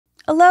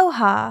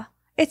Aloha.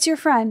 It's your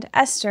friend,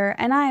 Esther,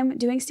 and I'm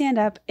doing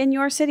stand-up in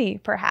your city,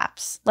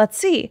 perhaps. Let's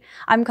see.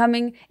 I'm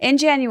coming in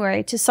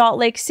January to Salt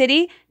Lake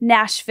City,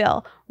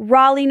 Nashville,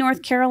 Raleigh,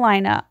 North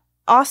Carolina,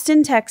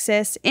 Austin,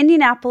 Texas,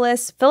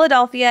 Indianapolis,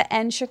 Philadelphia,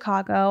 and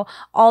Chicago.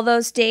 All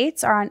those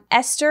dates are on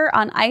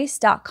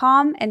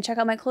EstherOnIce.com, and check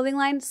out my clothing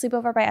line,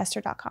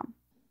 sleepoverbyesther.com.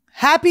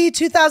 Happy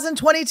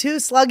 2022,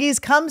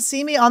 Sluggies. Come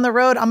see me on the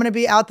road. I'm going to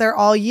be out there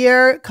all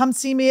year. Come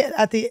see me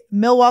at the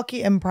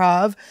Milwaukee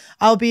Improv.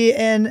 I'll be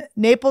in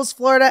Naples,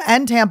 Florida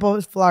and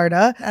Tampa,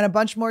 Florida, and a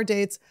bunch more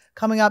dates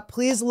coming up.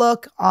 Please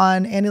look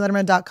on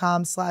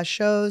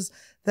andyletterman.com/shows.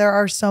 There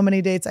are so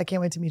many dates. I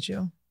can't wait to meet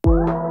you.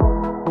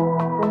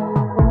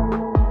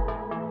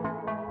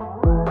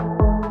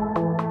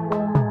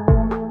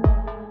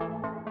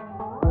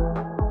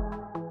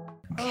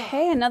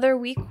 Another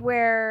week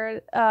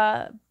where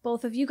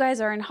both of you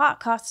guys are in hot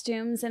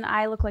costumes and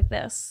I look like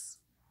this.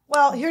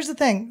 Well, here's the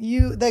thing.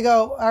 They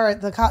go, all right,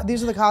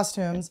 these are the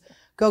costumes.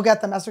 Go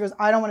get them. Esther goes,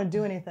 I don't want to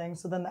do anything.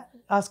 So then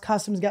us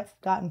costumes get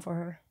gotten for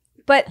her.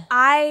 But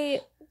why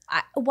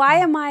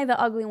am I the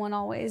ugly one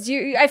always?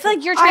 I feel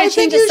like you're trying to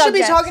change the subject. I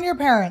think you should be talking to your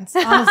parents,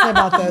 honestly,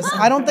 about this.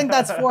 I don't think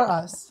that's for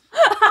us.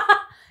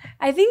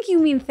 I think you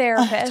mean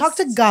therapist. Talk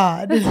to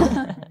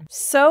God.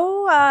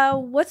 So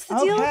what's the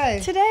deal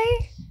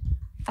today?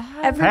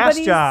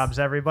 Past jobs,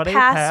 everybody.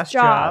 Past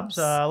jobs.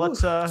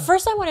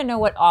 First, I want to know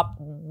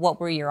what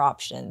were your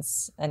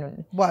options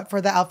and what for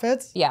the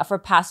outfits? Yeah, for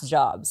past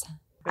jobs.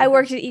 I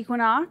worked at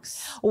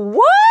Equinox. What?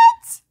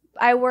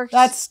 I worked.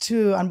 That's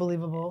too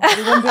unbelievable.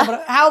 We wouldn't be able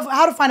to,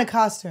 how to find a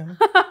costume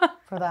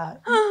for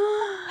that?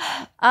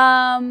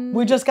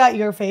 We just got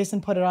your face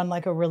and put it on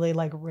like a really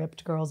like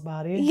ripped girl's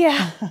body.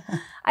 Yeah,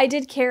 I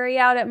did carry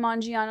out at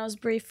Mangiano's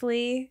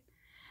briefly.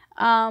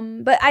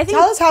 But I think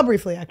tell us how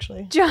briefly,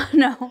 actually.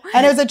 No.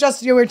 And is it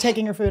just you were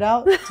taking your food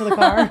out to the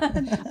car?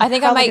 I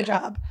think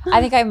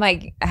I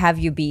might have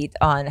you beat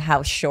on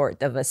how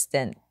short of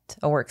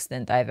a work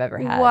stint I've ever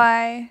had.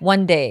 Why?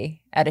 One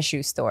day at a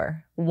shoe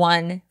store.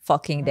 One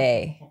fucking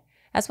day.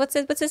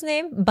 What's his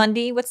name?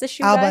 Bundy. What's the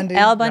shoe guy? Bundy.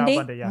 Al Bundy.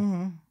 Al Bundy, yeah.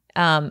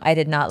 Mm-hmm. I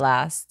did not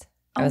last.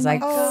 I was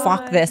like,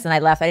 fuck this, and I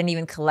left. I didn't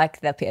even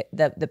collect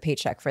the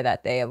paycheck for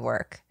that day of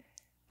work.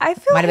 I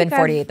feel might have been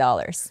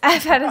 $48.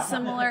 I've had a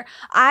similar.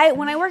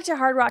 When I worked at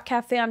Hard Rock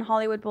Cafe on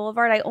Hollywood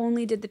Boulevard, I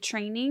only did the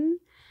training,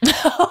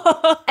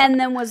 and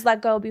then was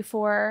let go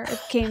before it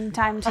came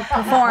time to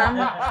perform.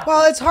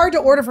 Well, it's hard to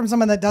order from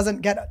someone that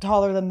doesn't get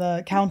taller than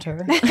the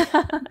counter.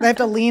 They have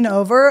to lean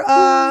over.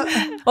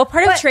 What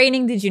part of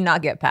training did you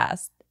not get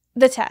past?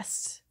 The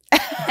test.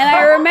 And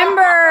I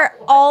remember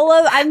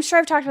I'm sure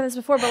I've talked about this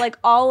before, but like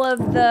all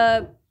of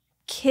the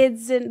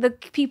kids and the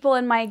people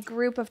in my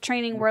group of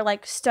training were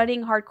like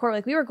studying hardcore.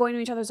 Like we were going to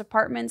each other's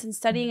apartments and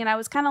studying, and I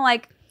was kind of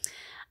like,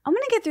 I'm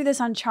gonna get through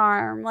this on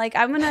charm. Like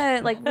I'm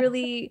gonna like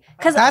really,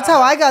 because that's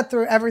how I got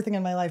through everything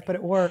in my life, but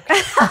it worked.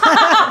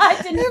 I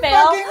didn't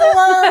fail. It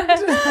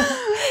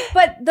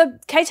worked.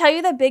 But can I tell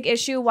you the big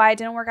issue why it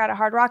didn't work out at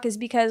Hard Rock is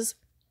because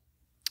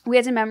we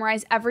had to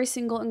memorize every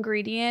single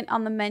ingredient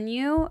on the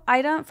menu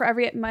item for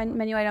every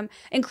menu item,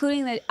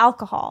 including the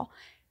alcohol.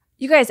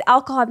 You guys,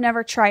 alcohol, I've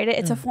never tried it.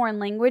 It's a foreign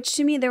language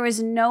to me. There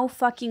was no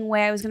fucking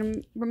way I was going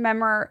to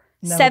remember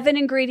 7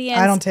 ingredients.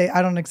 I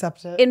don't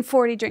accept it. In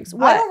 40 drinks.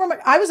 What? I don't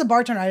remember. I was a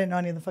bartender. I didn't know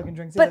any of the fucking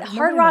drinks. But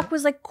Hard Rock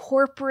was like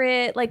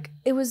corporate. Like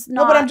it was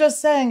not. No, but I'm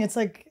just saying, it's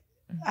like,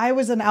 I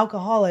was an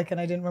alcoholic and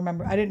I didn't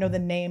remember. I didn't know the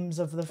names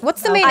of the.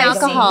 What's the main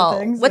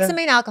alcohol? What's the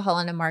main alcohol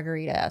in a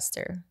margarita,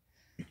 Esther?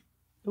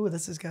 Ooh,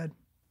 this is good.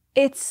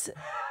 Is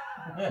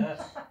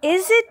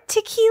it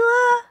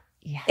tequila?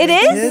 Yeah, it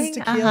is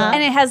tequila.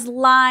 And it has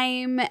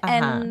lime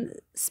and a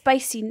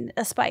spice.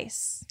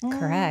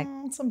 Correct.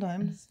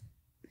 Sometimes.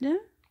 Yeah.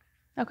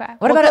 Okay.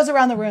 What goes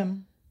around the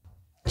room?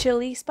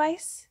 Chili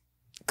spice?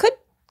 Could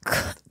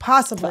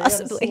possibly.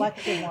 Possibly. One.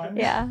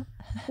 Yeah.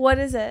 What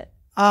is it?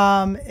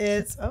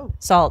 It's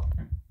salt.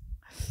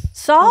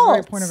 Salt.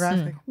 Very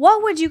pornographic.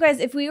 What would you guys,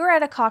 if we were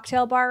at a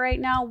cocktail bar right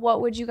now,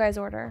 what would you guys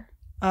order?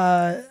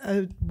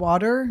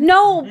 Water?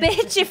 No,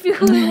 bitch. If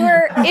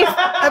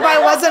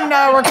I wasn't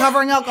a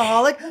recovering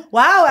alcoholic.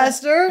 Wow,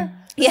 Esther.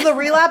 This is the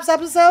relapse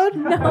episode?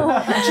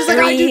 No. She's like,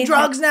 I do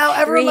drugs now.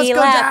 Everyone must go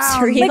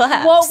down. Relapse.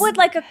 Like, what would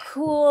like a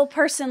cool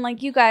person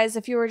like you guys,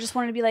 if you were just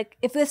wanted to be like,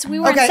 we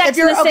were in Sex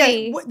in the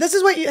City. This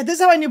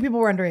is how I knew people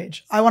were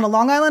underage. I want a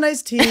Long Island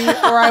iced tea,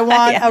 or I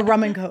want a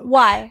rum and coke.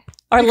 Why?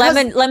 Or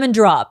lemon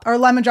drop. Or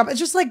lemon drop. It's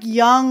just like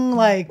young,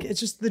 like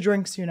it's just the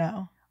drinks,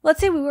 Let's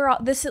say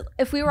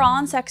if we were all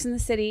on Sex in the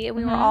City and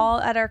we were all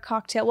at our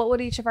cocktail, what would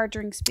each of our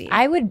drinks be?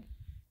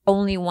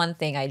 Only one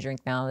thing I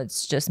drink now.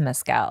 It's just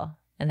mezcal,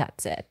 and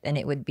that's it. And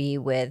it would be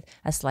with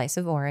a slice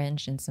of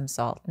orange and some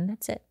salt, and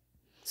that's it.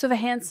 So if a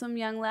handsome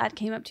young lad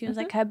came up to you and was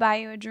like, "Can I buy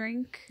you a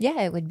drink?"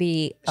 Yeah, it would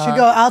be. Should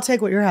go. I'll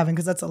take what you're having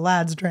because that's a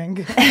lad's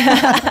drink.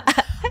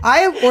 I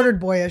have ordered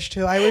boyish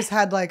too. I always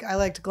had I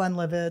liked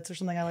Glenlivet's or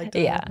something. I liked.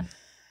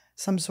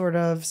 some sort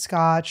of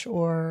scotch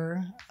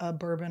or a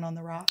bourbon on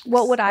the rocks.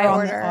 What would I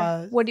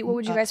order? What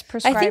would you guys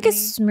prescribe? I think me? a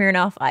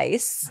Smirnoff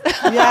Ice.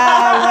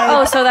 Yeah.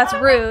 Oh, so that's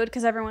rude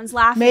because everyone's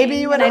laughing. Maybe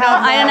you would and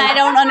I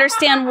don't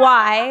understand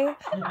why.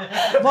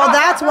 Well,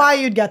 that's why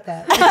you'd get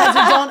that, because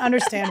you don't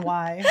understand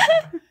why.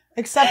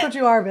 Accept what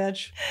you are,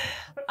 bitch.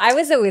 I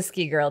was a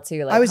whiskey girl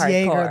too. Like I was hardcore.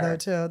 Jaeger though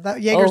too.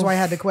 Jaeger's why I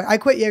had to quit. I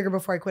quit Jaeger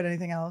before I quit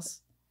anything else.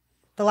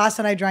 The last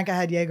time I drank, I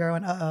had Jaeger. I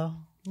went,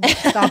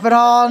 stop it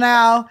all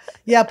now.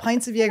 Yeah,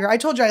 pints of Jaeger. I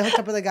told you I hooked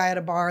up with a guy at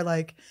a bar.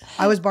 Like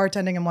I was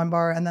bartending in one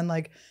bar, and then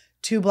like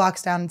 2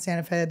 blocks down in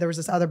Santa Fe, there was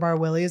this other bar,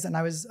 Willie's, and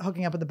I was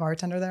hooking up with the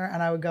bartender there,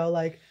 and I would go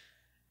like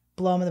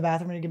blow him in the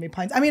bathroom and he'd give me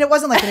pints. I mean, it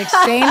wasn't like an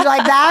exchange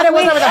like that. It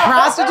wasn't with a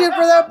prostitute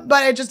for them,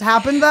 but it just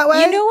happened that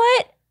way. You know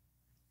what?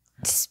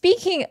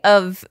 Speaking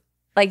of,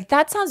 like,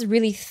 that sounds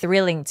really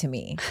thrilling to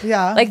me.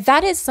 Yeah. Like,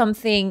 that is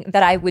something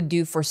that I would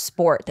do for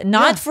sport,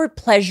 not for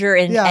pleasure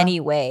in any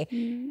way.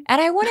 And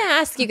I want to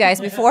ask you guys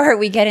before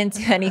we get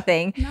into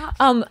anything,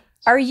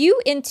 are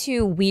you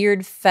into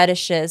weird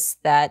fetishes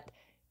that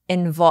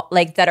involve,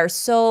 like, that are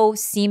so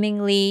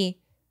seemingly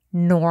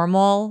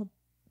normal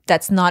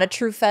that's not a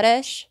true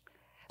fetish?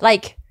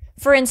 Like,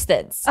 for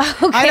instance, I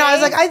know. I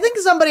was like, I think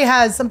somebody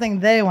has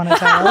something they want to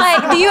tell us.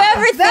 Like, do you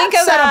ever think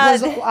about? That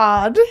setup was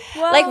odd.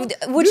 Well, like,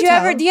 would you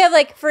ever? Do you have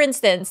like, for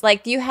instance,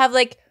 like, do you have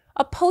like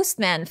a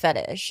postman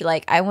fetish?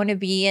 Like, I want to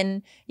be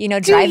in,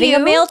 driving a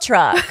mail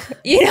truck.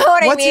 You know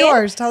what I mean? What's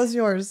yours? Tell us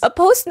yours. A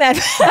postman.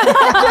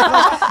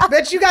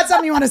 Bitch, you got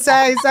something you want to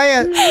say?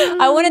 Say it.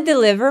 I want to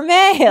deliver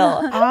mail.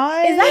 Is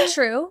that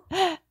true?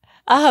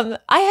 I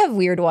have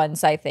weird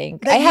ones, I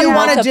think. That I have you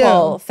wanna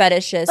multiple do.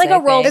 fetishes. Like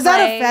a role Is that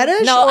a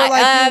fetish? No, or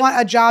like you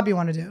want a job you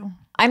want to do?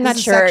 I'm not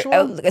it sure.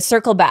 sexual?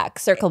 Circle back.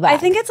 I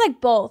think it's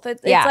like both.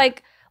 It's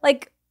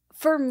like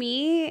for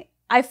me,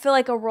 I feel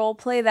like a role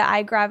play that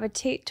I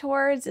gravitate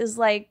towards is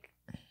like,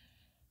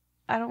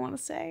 I don't want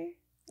to say.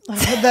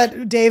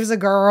 That Dave's a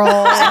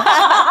girl.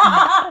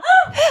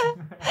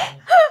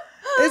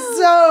 It's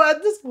so,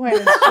 at this point,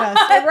 it's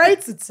just, it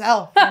writes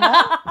itself, you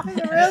know?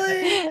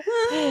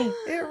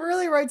 It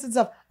really writes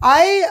itself. No,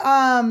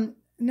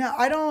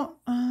 I don't.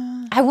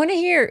 I want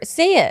to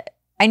say it.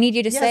 I need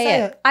you to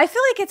say it. I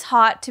feel like it's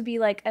hot to be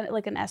like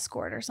an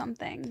escort or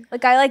something.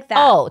 Like I like that.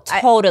 Oh,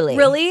 totally.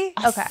 Really?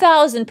 Okay.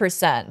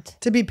 1,000%.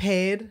 To be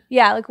paid?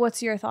 Yeah, like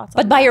what's your thoughts on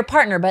But by your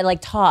partner, by like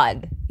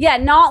Todd. Yeah,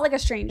 not like a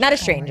stranger. Not a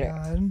stranger.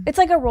 Oh it's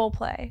like a role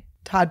play.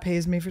 Todd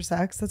pays me for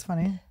sex. That's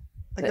funny.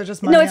 Like there's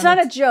just money. No, it's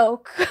not a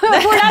joke. We're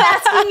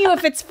not asking you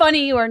if it's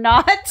funny or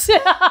not.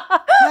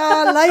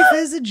 Life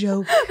is a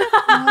joke.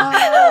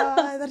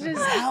 That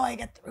is how I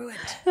get through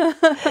it.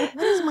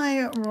 What is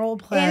my role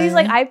play? And he's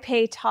like, I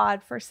pay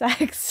Todd for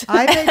sex.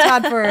 I pay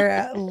Todd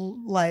for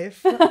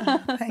life.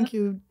 Thank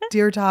you,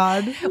 dear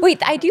Todd.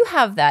 Wait, I do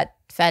have that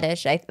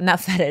fetish. Not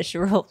fetish.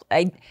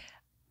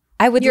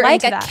 I would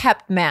like a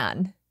kept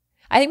man.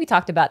 I think we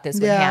talked about this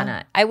with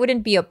Hannah. I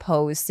wouldn't be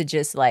opposed to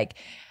just like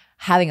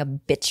having a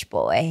bitch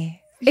boy.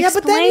 Yeah,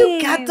 but then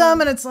you get them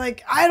and it's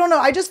like, I don't know.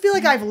 I just feel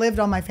like I've lived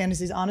all my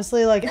fantasies,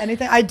 honestly. Like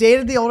anything. I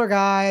dated the older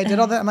guy. I did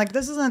all that. I'm like,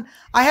 this isn't.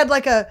 I had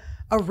like a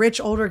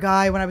rich older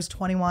guy when I was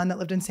 21 that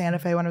lived in Santa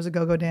Fe when I was a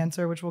go-go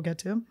dancer, which we'll get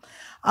to.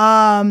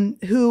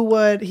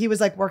 He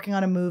was like working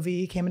on a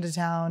movie. He came into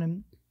town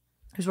and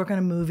he was working on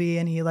a movie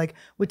and he like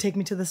would take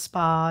me to the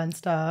spa and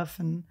stuff.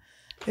 And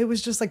it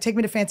was just like take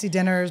me to fancy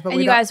dinners, but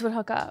you guys would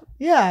hook up.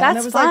 Yeah, that's and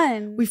it was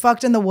fun. Like we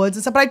fucked in the woods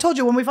and stuff. But I told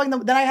you when we fucked,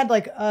 then I had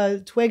like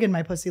a twig in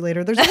my pussy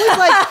later. There's always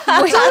like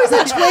there's always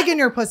a twig in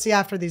your pussy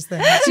after these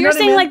things. So you're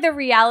saying like the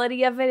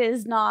reality of it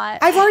is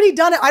not. I've already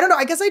done it. I don't know.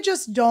 I guess I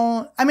just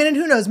don't. I mean, and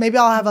who knows? Maybe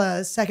I'll have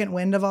a second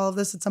wind of all of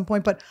this at some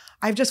point. But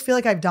I just feel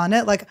like I've done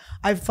it. Like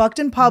I've fucked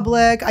in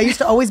public. I used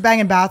to always bang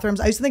in bathrooms.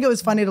 I used to think it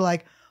was funny to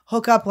like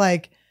hook up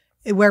like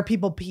where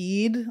people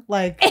peed,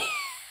 like.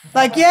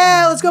 Like,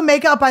 yeah, let's go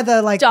make out by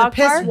the like dog the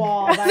piss park?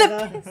 wall. By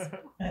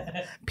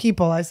the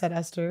people, I said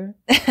Esther,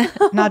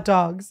 not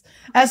dogs.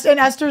 In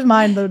Esther's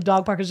mind, the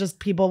dog park is just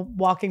people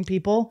walking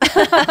people.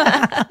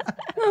 But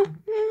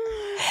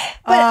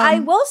I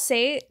will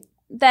say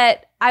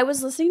that I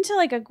was listening to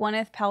like a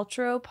Gwyneth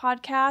Paltrow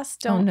podcast.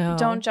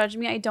 Don't judge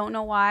me. I don't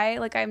know why.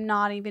 Like I'm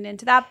not even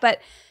into that. But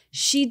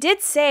she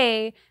did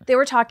say they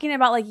were talking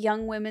about like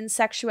young women's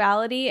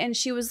sexuality, and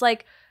she was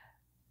like,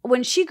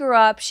 when she grew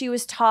up, she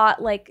was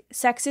taught like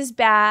sex is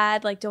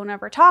bad, like don't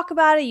ever talk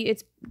about it.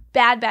 It's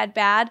bad, bad,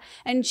 bad.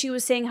 And she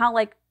was saying how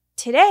like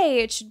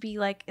today it should be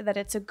like that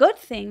it's a good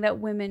thing that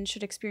women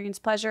should experience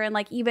pleasure, and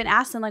like even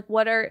ask them like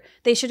young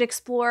women should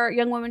explore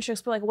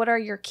like what are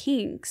your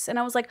kinks. And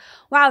I was like,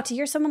 wow, to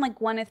hear someone like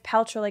Gwyneth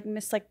Paltrow, like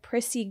Miss like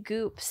Prissy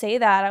Goop say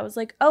that, I was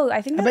like, oh,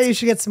 I bet you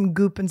should get some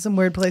goop in some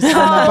weird places on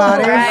that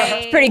body.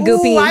 Right. It's pretty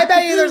goopy. Ooh, I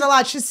bet you there's a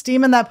lot. She's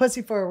steaming that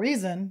pussy for a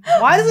reason.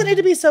 Why does it need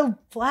to be so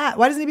flat?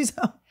 Why does it need to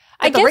be so...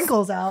 Get the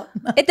wrinkles out.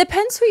 It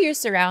depends who you're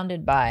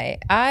surrounded by.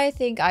 I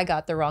think I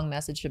got the wrong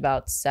message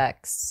about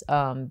sex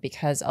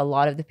because a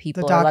lot of the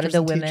people, a lot of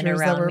the women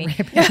around me.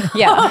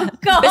 Yeah.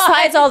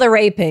 Besides all the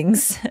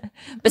rapings,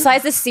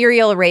 besides the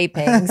serial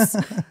rapings,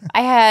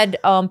 I had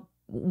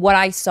what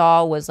I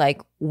saw was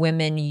like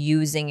women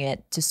using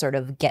it to sort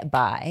of get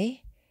by.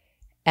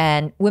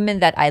 And women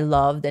that I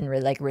loved and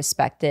like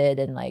respected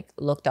and like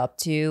looked up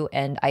to.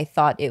 And I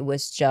thought it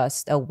was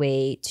just a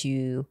way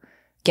to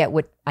get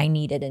what I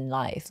needed in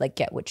life, like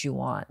get what you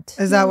want.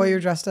 Is that what you're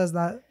dressed as?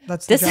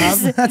 That's the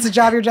job? That's the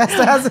job you're dressed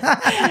as?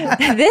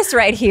 This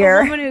right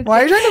here.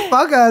 Why are you trying to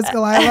fuck us,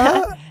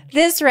 Khalyla?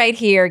 This right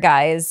here,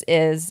 guys,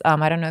 is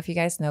I don't know if you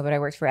guys know, but I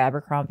worked for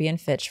Abercrombie and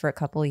Fitch for a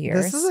couple of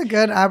years. This is a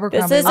good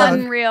Abercrombie. This is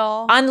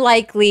unreal.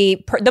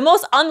 The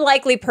most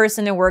unlikely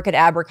person to work at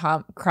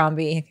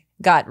Abercrombie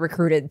got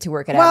recruited to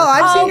work at Abercrombie.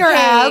 Well, I've seen your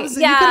abs.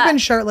 Yeah. You could have been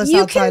shirtless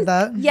outside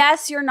that.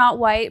 Yes, you're not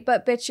white,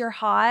 but bitch, you're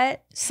hot.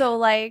 So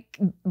like.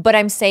 But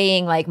I'm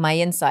saying like my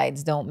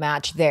insides don't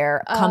match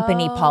their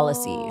company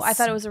policies. I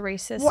thought it was a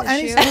racist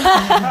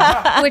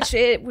issue. Which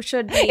it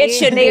should be. It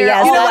should be,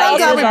 yes. You know what? I'm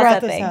glad we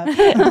brought this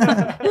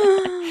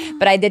up.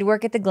 But I did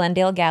work at the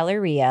Glendale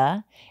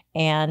Galleria.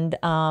 And,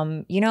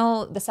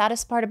 the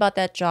saddest part about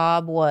that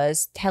job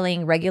was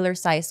telling regular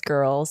sized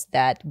girls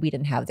that we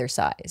didn't have their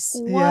size.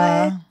 What?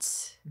 Yeah.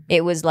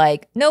 It was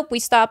like, nope, we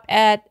stop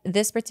at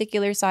this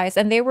particular size.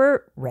 And they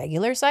were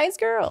regular sized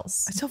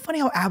girls. It's so funny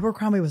how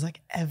Abercrombie was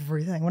like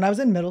everything. When I was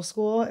in middle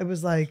school, it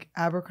was like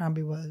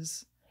Abercrombie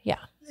was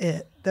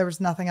it. There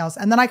was nothing else.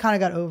 And then I kind of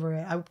got over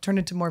it. I turned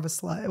into more of a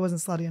slut. It wasn't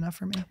slutty enough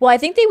for me. Well, I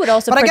think they would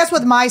also. But I guess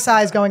with my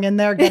size going in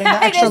there, getting the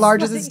extra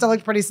larges, it still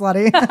looked pretty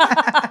slutty.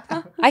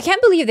 I can't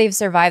believe they've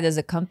survived as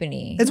a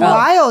company. It's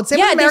wild. Same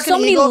with American there's so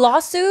many Eagle.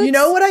 lawsuits. You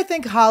know what I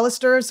think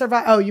Hollister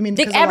survived? Oh, you mean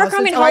because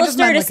Abercrombie and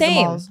Hollister are the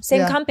same.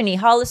 Same company.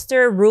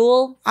 Hollister,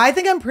 Rule. I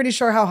think I'm pretty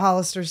sure how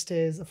Hollister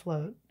stays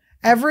afloat.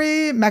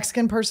 Every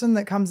Mexican person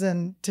that comes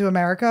in to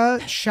America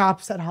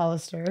shops at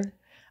Hollister.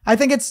 I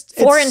think it's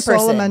foreign so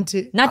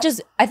person. Not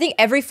just, I think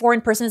every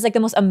foreign person is like the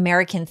most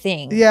American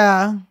thing.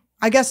 Yeah.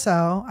 I guess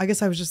so. I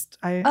guess I was just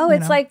I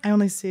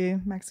only see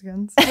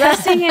Mexicans.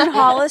 Dressing in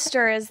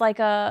Hollister is like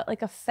a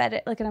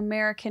fetish, like an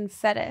American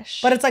fetish.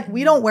 But it's like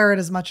we don't wear it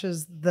as much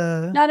as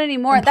the not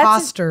anymore.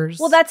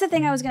 Imposters. That's the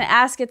thing I was going to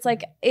ask. It's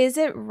like, is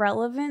it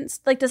relevant?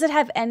 Like, does it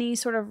have any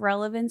sort of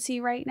relevancy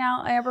right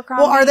now,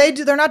 Abercrombie? Well,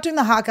 they're not doing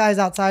the hot guys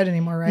outside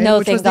anymore, right?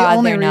 No, thank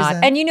God they're not.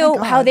 And you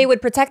know how they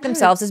would protect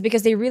themselves is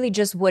because they really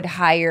just would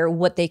hire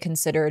what they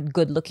considered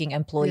good-looking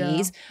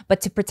employees. Yeah.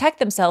 But to protect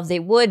themselves, they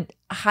would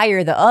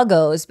hire the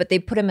uggos, but they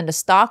put them in the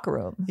stock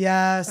room.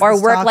 Yes. Or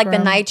work like the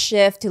night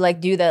shift to like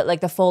do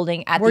the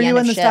folding at the end of shift. Were you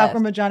in the stock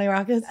room with Johnny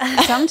Rockets?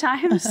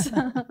 Sometimes.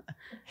 It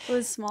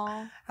was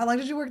small. How long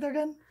did you work there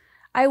again?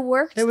 I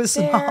worked there. It was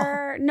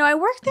small. No, I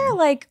worked there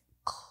like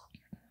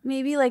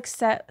maybe like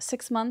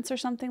 6 months or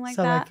something like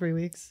that. So like 3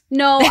 weeks?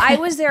 No, I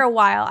was there a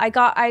while.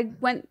 I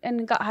went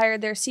and got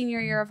hired there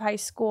senior year of high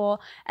school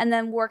and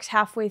then worked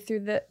halfway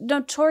through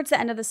towards the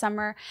end of the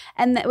summer.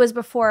 And it was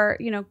before,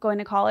 going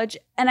to college.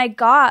 And I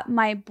got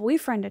my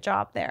boyfriend a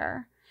job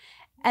there.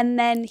 And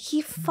then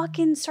he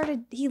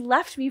he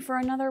left me for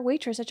another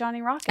waitress at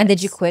Johnny Rockets. And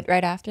did you quit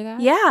right after that?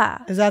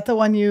 Yeah. Is that the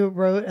one you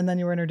wrote and then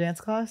you were in her dance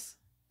class?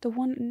 The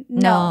one?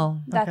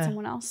 No. That's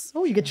someone else.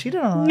 Oh, you get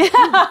cheated on.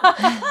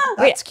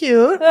 That's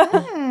cute.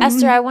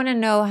 Esther, I want to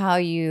know how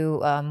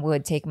you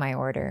would take my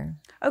order.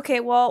 Okay,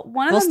 well,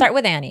 we'll start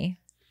with Annie.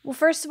 Well,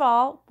 first of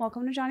all,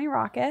 welcome to Johnny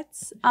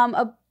Rockets.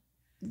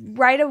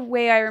 Right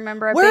away, I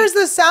remember. Where is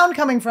this sound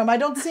coming from? I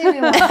don't see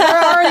anyone. Where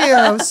are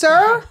you,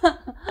 sir?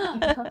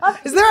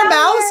 Is there a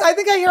mouse? I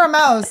think I hear a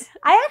mouse.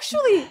 I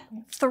actually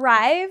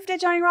thrived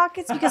at Johnny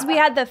Rockets because we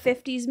had the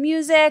 50s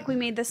music. We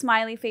made the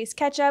smiley face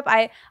ketchup.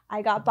 I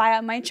got by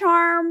on my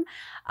charm.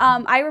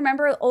 I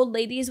remember old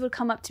ladies would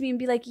come up to me and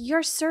be like,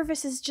 your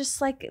service is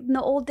just like in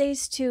the old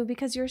days too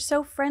because you're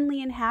so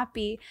friendly and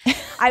happy.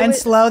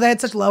 Slow. They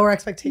had such lower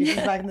expectations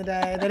back in the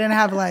day. They didn't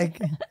have like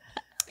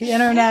the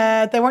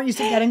internet. They weren't used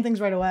to getting things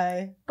right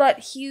away. But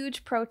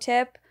huge pro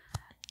tip.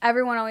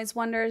 Everyone always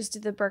wonders, do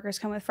the burgers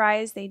come with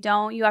fries? They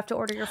don't. You have to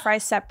order your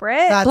fries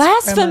separate. That's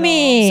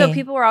blasphemy. So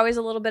people were always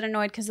a little bit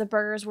annoyed because the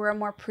burgers were a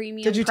more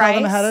premium price. Did you price.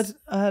 tell them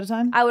ahead of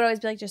time? I would always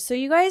be like, just so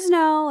you guys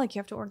know, like you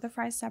have to order the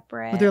fries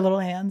separate. With your little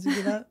hands, you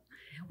do that?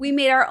 We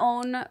made our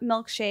own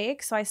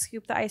milkshake. So I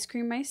scooped the ice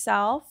cream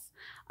myself.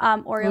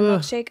 Oreo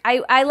milkshake.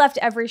 I left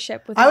every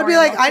ship with. I would be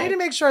like, milkshake. I need to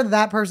make sure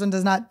that person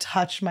does not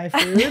touch my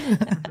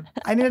food.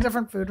 I need a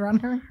different food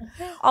runner.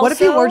 Also, what if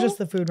you were just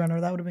the food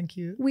runner? That would have been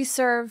cute. We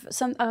serve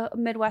a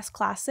Midwest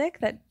classic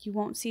that you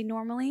won't see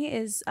normally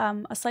is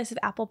a slice of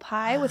apple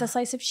pie with a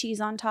slice of cheese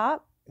on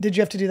top. Did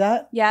you have to do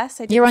that? Yes,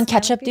 I did. You're on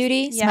ketchup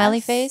duty, yes. Smiley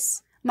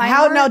face.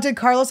 Now, did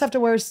Carlos have to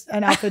wear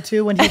an outfit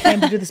too when he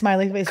came to do the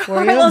smiley face for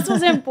you? Carlos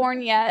wasn't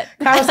born yet.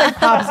 Carlos like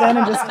pops in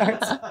and just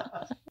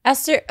starts.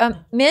 Esther,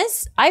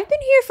 Miss, I've been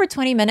here for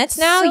 20 minutes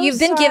now. You've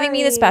been giving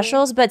me the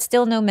specials, but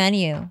still no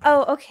menu.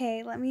 Oh,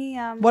 okay. Let me.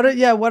 What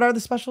are the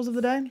specials of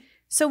the day?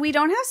 So we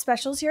don't have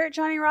specials here at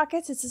Johnny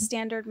Rockets. It's a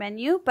standard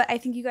menu, but I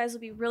think you guys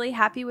will be really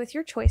happy with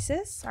your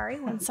choices. Sorry,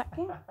 1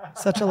 second.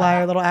 Such a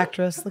liar, little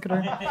actress. Look at her.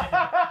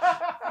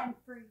 And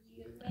for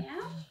you,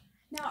 ma'am.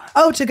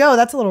 No. To go.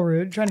 That's a little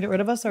rude. Trying to get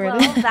rid of us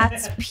already. Well,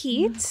 that's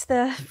Pete,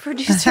 the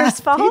producer's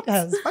fault. Pete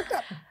has fucked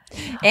up.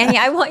 Annie,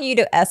 I want you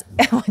to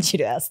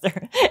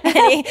Esther.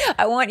 Annie,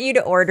 I want you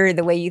to order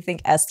the way you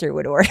think Esther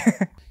would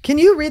order. Can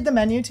you read the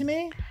menu to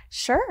me?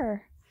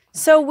 Sure.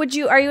 So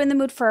are you in the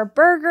mood for a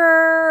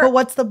burger?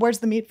 But where's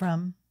the meat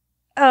from?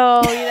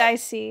 Oh, I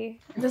see.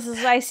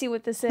 I see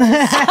what this is. You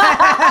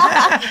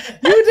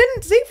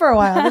didn't see for a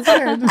while. That's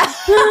weird.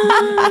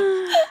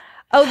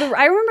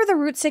 I remember the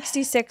Route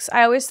 66.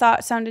 I always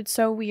thought sounded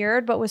so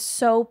weird, but was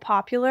so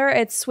popular.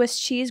 It's Swiss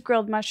cheese,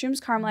 grilled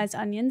mushrooms, caramelized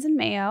onions, and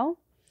mayo.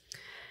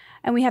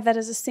 And we have that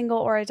as a single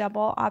or a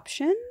double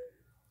option.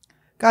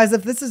 Guys,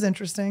 if this is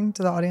interesting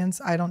to the audience,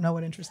 I don't know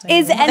what interesting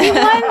is.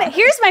 Anyone?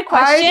 Here's my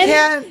question.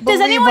 Does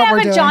anyone have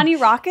a Johnny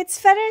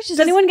Rockets fetish? Is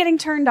anyone getting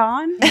turned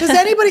on? Does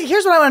anybody?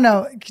 Here's what I want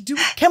to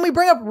know. Can we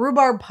bring up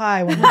rhubarb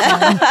pie one more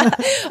time?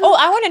 Oh,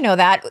 I want to know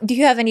that. Do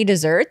you have any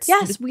desserts?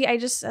 Yes,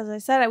 as I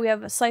said, we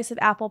have a slice of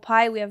apple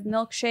pie. We have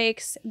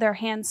milkshakes. They're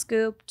hand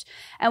scooped,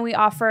 and we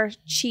offer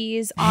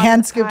cheese on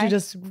hand scooped. You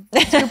just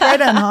scoop right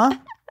in, huh?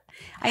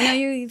 I know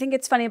you think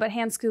it's funny, but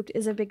hand scooped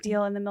is a big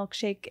deal in the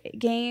milkshake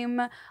game.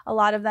 A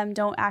lot of them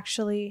don't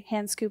actually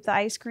hand scoop the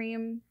ice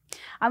cream.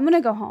 I'm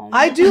gonna go home.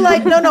 I do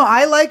like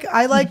I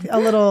like a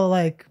little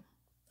like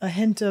a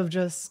hint of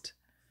just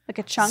like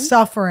a chunk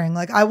suffering.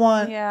 Like I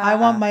want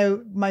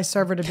my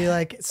server to be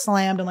like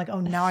slammed and like, oh,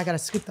 now I gotta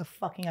scoop the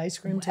fucking ice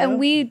cream too. And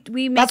we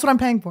make, that's what I'm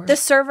paying for. The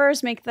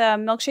servers make the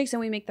milkshakes and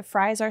we make the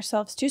fries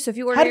ourselves too. So if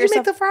you order how do you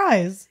make the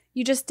fries?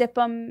 You just dip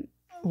them.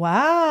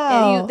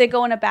 Wow. They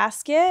go in a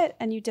basket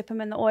and you dip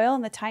them in the oil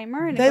and the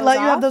timer. And they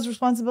let you have those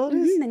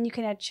responsibilities? Then you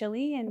can add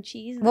chili and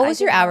cheese. What was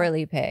your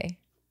hourly pay?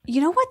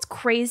 You know what's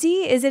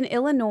crazy is in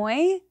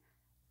Illinois,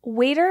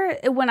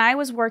 when I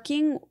was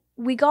working,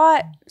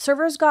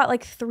 servers got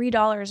like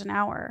 $3 an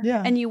hour.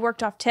 Yeah. And you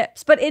worked off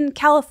tips. But in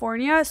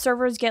California,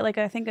 servers get like,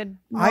 I think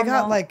I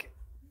got like,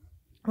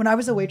 when I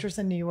was a waitress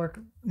in New York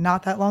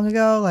not that long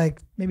ago,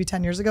 like maybe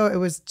 10 years ago, it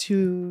was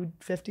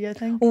 $2.50, I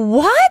think.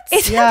 What?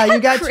 You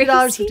got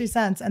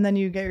 $2.50 and then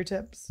you get your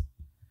tips.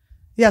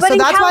 Yeah, but so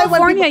that's California, why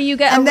when people, you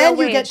get and then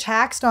you wage.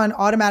 get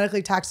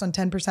automatically taxed on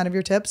 10% of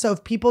your tip. So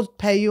if people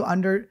tip you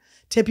under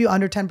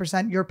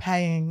 10%, you're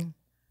paying.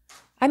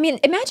 I mean,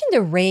 imagine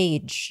the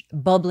rage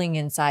bubbling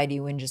inside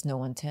you when just no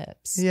one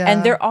tips. Yeah.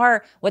 And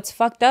what's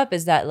fucked up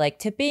is that like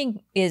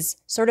tipping is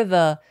sort of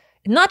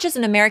not just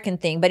an American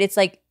thing, but it's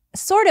like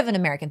sort of an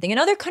American thing. In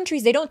other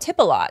countries, they don't tip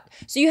a lot.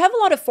 So you have a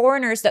lot of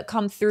foreigners that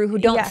come through who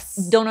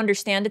don't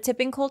understand the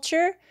tipping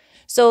culture.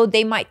 So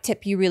they might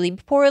tip you really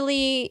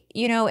poorly,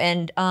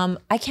 and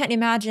I can't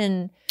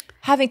imagine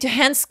having to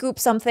hand scoop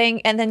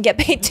something and then get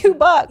paid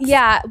 $2.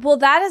 Yeah, well,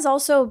 that is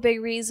also a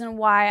big reason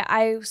why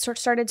I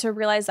started to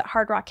realize that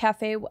Hard Rock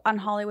Cafe on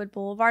Hollywood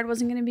Boulevard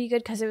wasn't going to be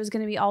good because it was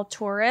going to be all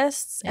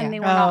tourists and they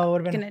were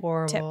not going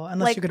to tip.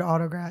 Unless you could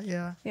autograph,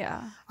 yeah.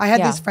 Yeah. I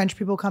had these French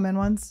people come in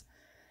once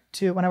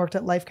when I worked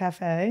at Life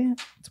Cafe.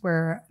 It's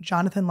where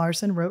Jonathan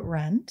Larson wrote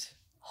Rent.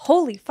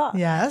 Holy fuck.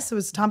 Yes, it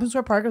was Tompkins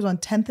Square Park. It was on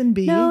 10th and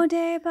B. No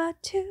day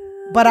but two.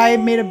 But I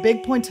made a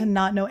big point to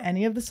not know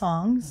any of the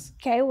songs.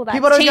 Okay, well, that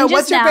people don't go,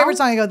 what's now. your favorite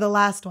song? I go, the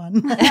last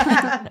one.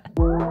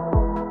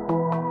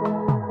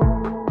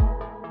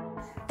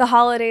 The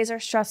holidays are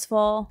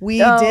stressful. We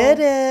did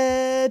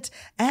it.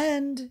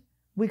 And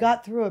we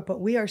got through it, but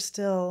we are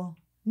still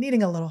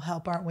needing a little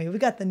help, aren't we? We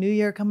got the new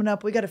year coming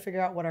up. We got to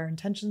figure out what our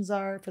intentions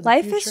are for the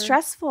Life future. is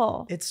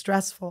stressful. It's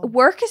stressful.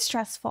 Work is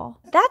stressful.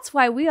 That's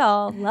why we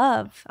all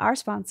love our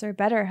sponsor,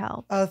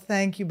 BetterHelp. Oh,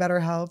 thank you,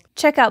 BetterHelp.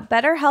 Check out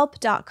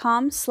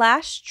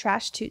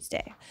BetterHelp.com/Trash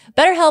Tuesday.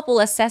 BetterHelp will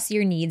assess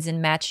your needs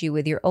and match you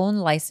with your own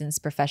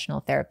licensed professional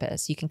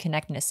therapist. You can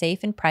connect in a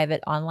safe and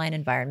private online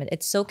environment.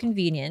 It's so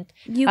convenient.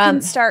 You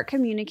can start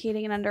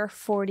communicating in under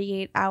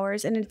 48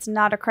 hours, and it's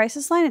not a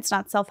crisis line. It's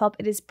not self-help.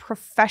 It is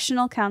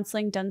professional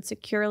counseling done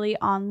securely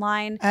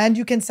online. And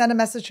you can send a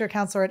message to your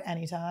counselor at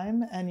any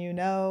time, and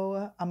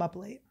I'm up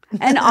late.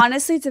 And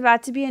honestly, it's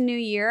about to be a new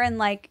year, and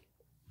like,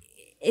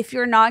 if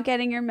you're not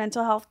getting your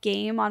mental health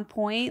game on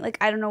point, like,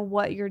 I don't know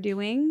what you're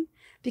doing,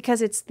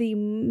 because it's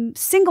the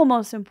single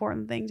most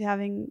important thing to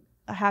having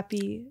a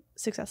happy,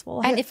 successful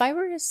life. And if I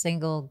were a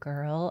single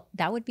girl,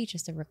 that would be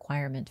just a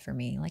requirement for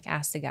me. Like,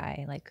 ask the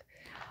guy, like,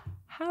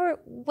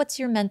 what's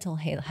your mental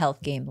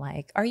health game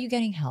like? Are you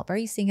getting help? Are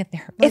you seeing a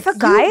therapist? If a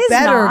guy is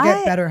better not,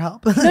 get better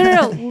help.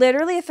 No.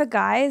 Literally, if a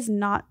guy is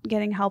not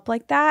getting help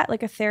like that,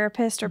 like a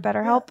therapist or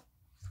better help,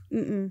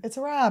 it's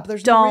a wrap.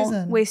 There's no reason.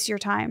 Don't waste your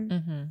time.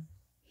 Mm-hmm.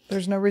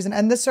 There's no reason.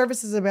 And this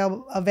service is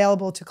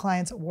available to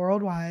clients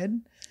worldwide.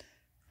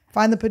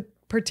 Find the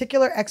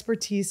particular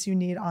expertise you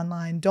need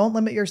online. Don't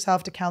limit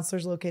yourself to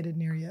counselors located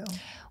near you.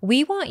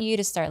 We want you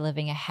to start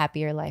living a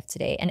happier life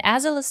today. And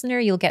as a listener,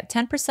 you'll get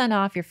 10%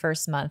 off your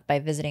first month by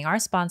visiting our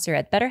sponsor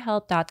at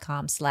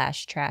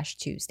betterhelp.com/Trash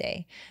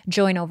Tuesday.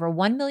 Join over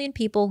 1 million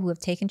people who have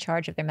taken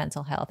charge of their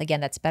mental health. Again,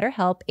 that's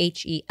BetterHelp,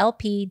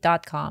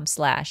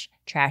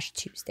 HELP.com/Trash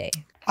Tuesday.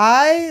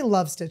 I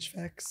love Stitch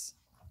Fix.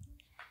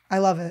 I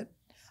love it.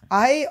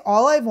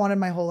 All I've wanted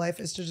my whole life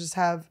is to just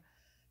have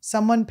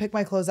someone pick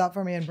my clothes out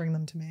for me and bring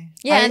them to me.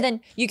 Yeah, and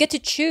then you get to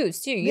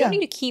choose too. You don't need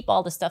to keep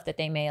all the stuff that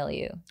they mail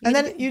you. And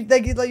then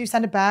they let you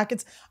send it back.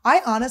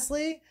 I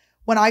honestly,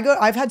 when I go,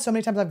 I've had so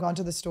many times I've gone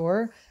to the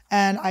store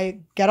and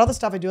I get all the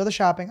stuff, I do all the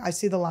shopping, I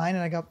see the line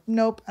and I go,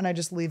 nope, and I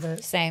just leave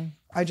it. Same.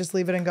 I just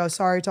leave it and go,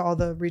 sorry to all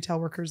the retail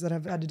workers that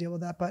have had to deal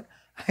with that, but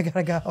I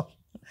gotta go.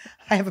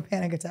 I have a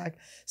panic attack.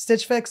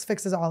 Stitch Fix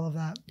fixes all of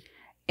that.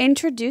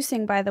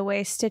 Introducing, by the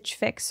way, Stitch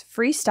Fix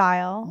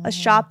Freestyle, a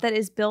shop that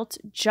is built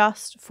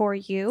just for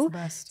you.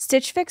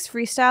 Stitch Fix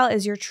Freestyle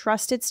is your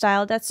trusted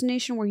style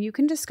destination where you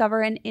can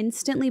discover and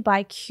instantly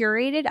buy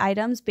curated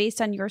items based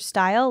on your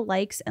style,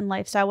 likes, and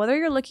lifestyle. Whether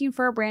you're looking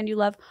for a brand you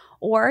love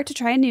or to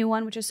try a new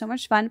one, which is so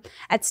much fun,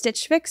 at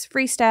Stitch Fix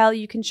Freestyle,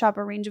 you can shop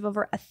a range of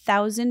over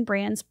 1,000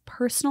 brands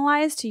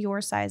personalized to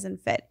your size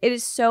and fit. It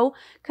is so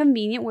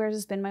convenient, where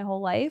it's been my whole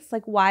life.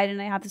 Like, why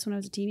didn't I have this when I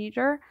was a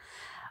teenager?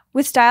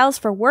 With styles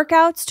for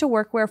workouts to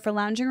workwear for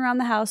lounging around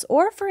the house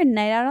or for a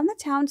night out on the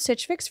town,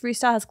 Stitch Fix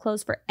Freestyle has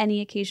clothes for any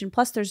occasion.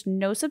 Plus, there's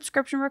no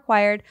subscription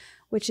required,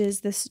 which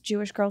is this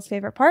Jewish girl's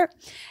favorite part.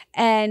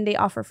 And they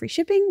offer free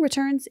shipping,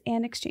 returns,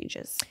 and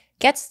exchanges.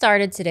 Get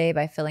started today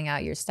by filling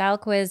out your style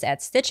quiz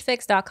at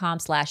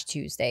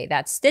stitchfix.com/Tuesday.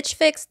 That's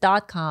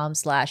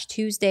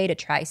stitchfix.com/Tuesday to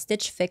try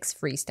Stitch Fix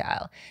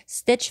Freestyle.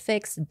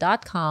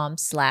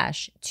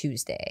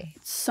 stitchfix.com/Tuesday.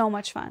 So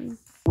much fun.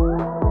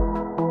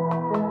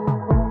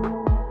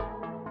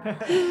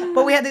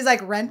 But we had these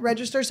like rent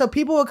registers. So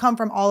people would come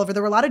from all over.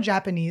 There were a lot of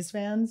Japanese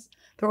fans.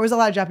 There were always a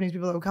lot of Japanese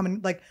people that would come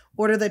and like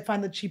order. They'd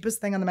find the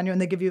cheapest thing on the menu and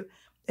they give you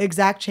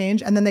exact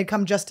change. And then they'd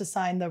come just to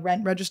sign the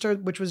rent register,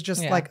 which was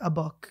just like a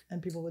book.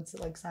 And people would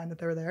like sign that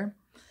they were there.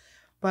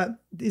 But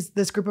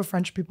this group of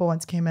French people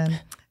once came in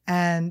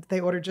and they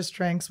ordered just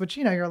drinks, which,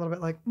 you know, you're a little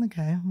bit like,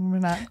 okay, we're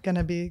not going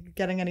to be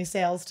getting any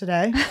sales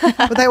today.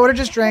 But they ordered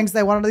just drinks.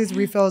 They wanted these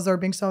refills. They were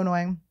being so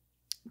annoying.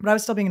 But I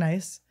was still being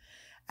nice.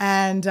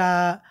 And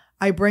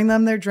I bring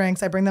them their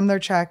drinks. I bring them their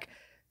check.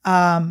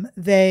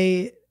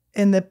 They,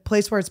 in the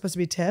place where it's supposed to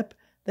be tip,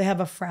 they have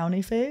a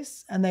frowny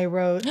face. And they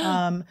wrote,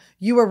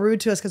 you were rude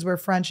to us because we're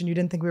French and you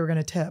didn't think we were going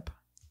to tip.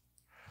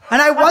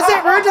 And I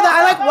wasn't rude to them.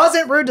 I like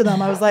wasn't rude to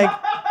them. I was like,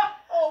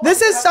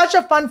 this is such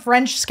a fun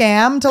French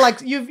scam to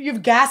like,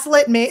 you've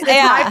gaslit me. It's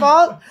my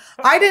fault.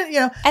 I didn't, you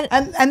know,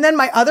 and then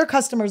my other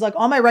customers, like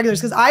all my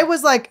regulars, because I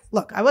was like,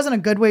 look, I wasn't a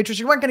good waitress.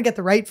 You weren't going to get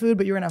the right food,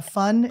 but you were going to have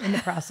fun in the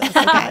process.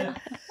 Okay.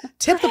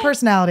 Tip the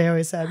personality, I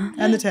always said,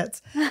 and the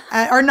tits.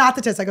 Or not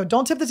the tits. I go,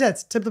 don't tip the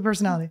tits, tip the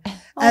personality.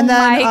 And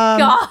then,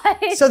 God.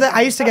 So that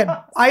I used to get,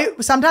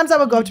 sometimes I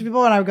would go up to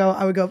people and I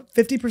would go,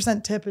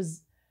 50% tip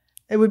is,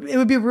 it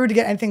would be rude to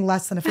get anything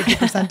less than a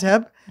 50%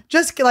 tip.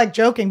 Just like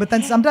joking, but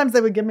then sometimes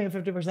they would give me a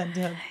 50%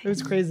 tip. It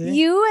was crazy.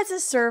 You as a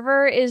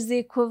server is the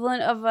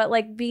equivalent of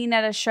like being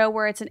at a show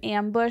where it's an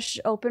ambush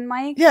open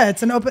mic. Yeah,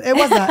 it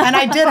was that. And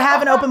I did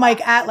have an open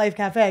mic at Life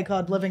Cafe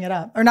called Living It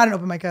Up. Or not an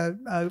open mic, a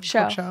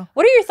show.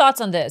 What are your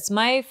thoughts on this?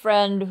 My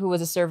friend who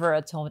was a server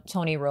at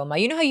Tony Roma,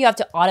 you know how you have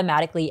to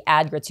automatically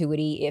add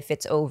gratuity if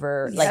it's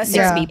over like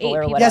 6 people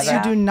or whatever? Yes,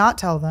 you do not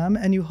tell them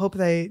and you hope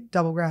they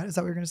double grat. Is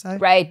that what you're going to say?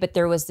 Right, but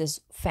there was this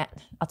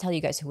I'll tell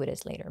you guys who it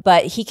is later.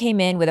 But he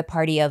came in with a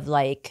party of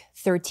like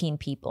 13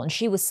 people and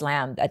she was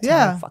slammed at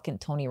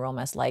Tony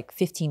Roma's like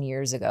 15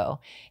 years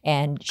ago.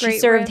 And she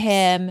served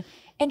him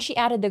and she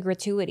added the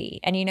gratuity.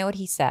 And you know what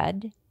he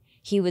said?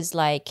 He was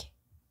like,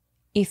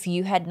 if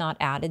you had not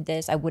added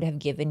this, I would have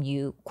given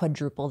you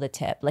quadruple the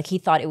tip. Like he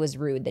thought it was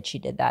rude that she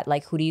did that.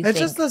 Like who do you think?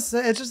 It's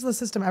just the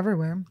system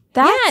everywhere.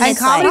 And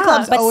comedy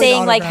clubs but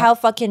saying like, how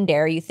fucking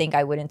dare you think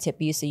I wouldn't tip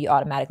you so you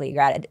automatically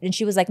got it. And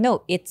she was like,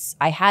 no,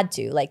 I had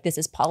to. Like this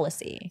is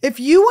policy. If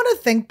you want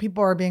to think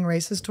people are being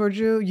racist towards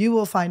you, you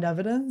will find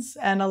evidence.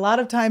 And a lot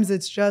of times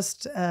it's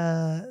just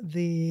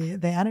the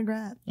added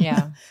grat.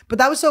 Yeah. But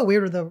that was so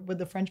weird with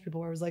the French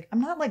people where it was like,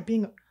 I'm not like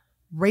being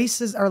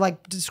racist or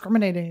like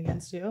discriminating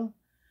against you.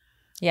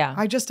 Yeah.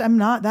 I'm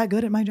not that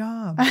good at my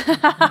job.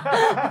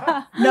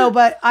 No,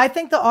 but I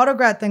think the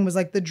autograt thing was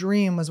like the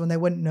dream was when they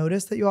wouldn't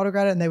notice that you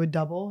autograt it and they would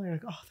double. You're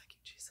like, oh, thank you,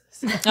 Jesus.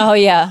 Oh,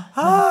 yeah.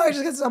 Oh, I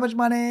just get so much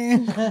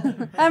money.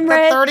 I'm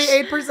rich.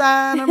 38%.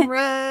 I'm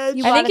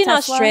rich. I think in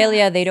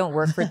Australia, they don't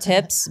work for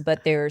tips,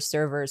 but their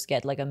servers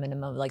get like a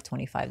minimum of like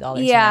 $25 an hour.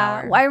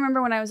 Yeah. I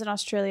remember when I was in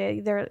Australia,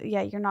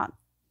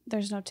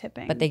 there's no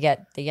tipping. But they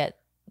get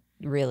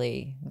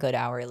really good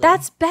hourly.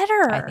 That's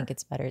better. I think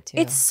it's better too.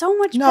 It's so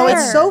much better. No,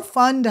 it's so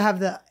fun to have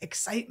the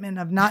excitement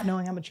of not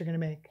knowing how much you're going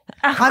to make.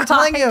 I'm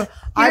telling you,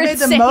 I made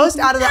the most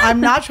out of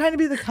I'm not trying to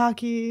be the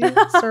cocky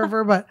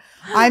server, but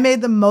I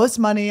made the most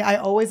money. I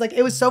always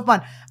it was so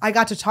fun. I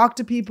got to talk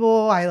to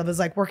people. I was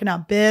like working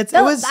out bits.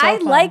 It was so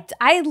fun.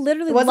 I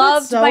literally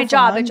loved my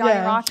job at Johnny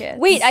Rockets.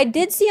 Wait, I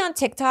did see on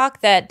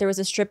TikTok that there was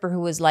a stripper who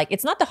was like,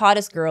 it's not the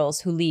hottest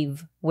girls who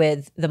leave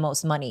with the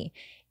most money.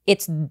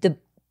 It's the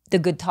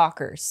good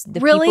talkers,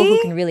 the people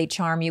who can really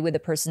charm you with a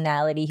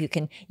personality, who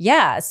can,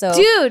 so.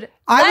 Dude,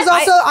 I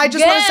just want to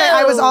say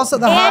I was also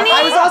the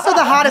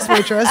hottest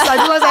waitress. I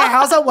just want to say I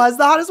also was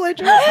the hottest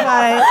waitress.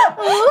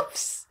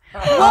 Oops.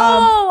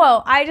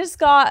 Whoa. I just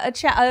got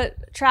a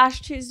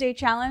Trash Tuesday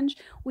challenge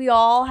we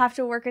all have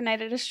to work a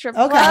night at a strip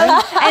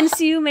club and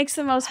see who makes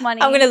the most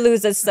money. I'm gonna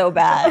lose this so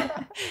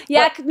bad.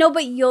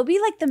 But you'll be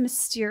like the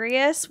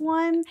mysterious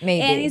one.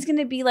 Maybe. Annie's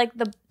gonna be like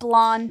the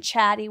blonde,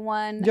 chatty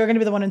one. You're gonna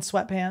be the one in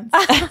sweatpants.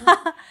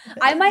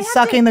 I might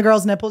sucking the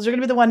girl's nipples. You're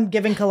gonna be the one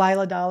giving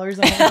Khalyla dollars.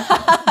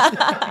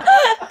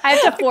 I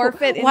have to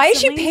forfeit instantly. Why is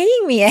she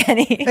paying me,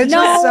 Annie?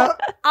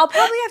 I'll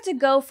probably have to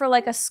go for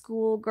like a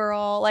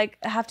schoolgirl. Like,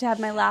 I have to have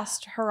my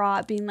last hurrah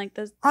at being like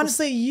the.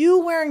 Honestly, you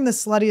wearing the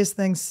sluttiest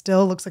thing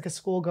still looks like a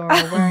schoolgirl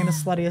wearing the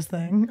sluttiest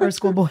thing, or a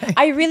schoolboy.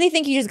 I really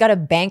think you just got to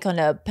bank on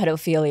a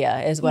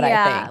pedophilia, is what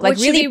I think. Like,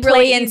 which really should be play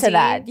really into easy.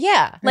 that.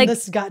 Yeah. Like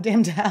this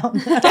goddamn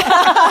town.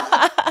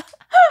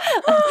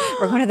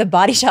 We're going to the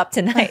body shop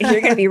tonight.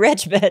 You're gonna be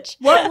rich, bitch.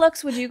 What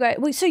looks would you guys?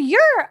 Wait, so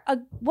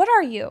what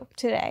are you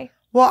today?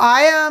 Well,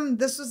 I am.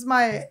 This was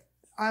my.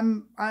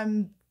 I'm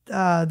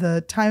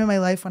the time in my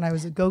life when I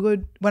was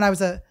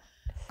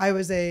I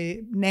was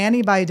a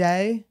nanny by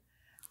day,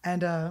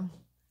 and a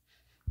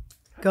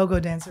go-go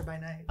dancer by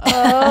night.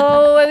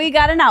 Oh, we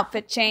got an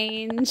outfit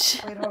change.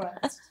 Wait, hold on.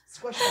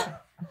 Squish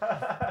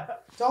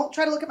that. Don't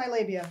try to look at my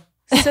labia.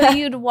 So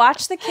you'd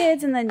watch the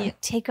kids and then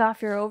you'd take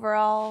off your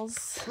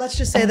overalls. Let's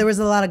just say there was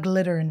a lot of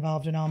glitter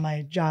involved in all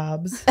my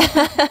jobs.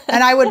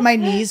 And my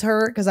knees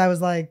hurt because I was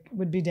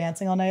would be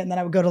dancing all night. And then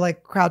I would go to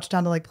crouch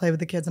down to play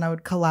with the kids and I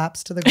would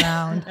collapse to the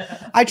ground.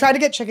 I tried to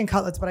get chicken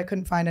cutlets, but I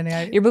couldn't find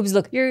any. Your boobs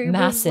look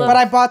massive. But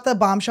I bought the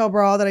bombshell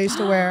bra that I used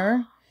to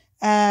wear.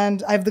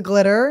 And I have the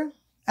glitter.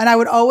 And I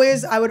would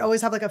always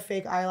have a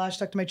fake eyelash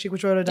stuck to my cheek,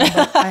 which I would have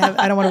done, but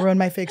I don't want to ruin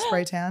my fake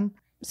spray tan.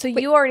 So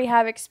you already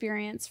have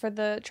experience for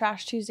the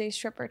Trash Tuesday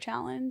stripper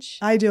challenge.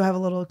 I do have a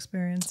little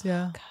experience,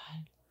 yeah. Oh,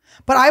 God.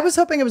 But I was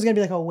hoping it was going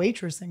to be a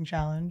waitressing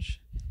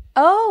challenge.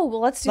 Oh,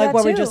 well, let's do that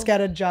where too. we just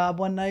get a job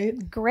one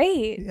night.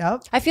 Great.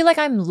 Yep. I feel like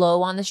I'm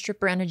low on the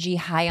stripper energy,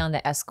 high on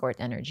the escort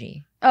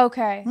energy.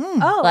 Okay.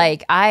 Oh.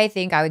 I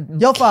think I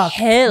would You'll fuck.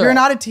 kill. You're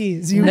not a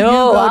tease.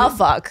 I'll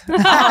fuck.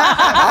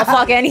 I'll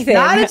fuck anything.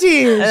 Not a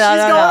tease. She's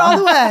going all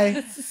the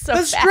way. So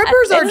the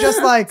strippers are just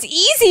it's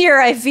easier,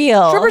 I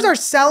feel. Strippers are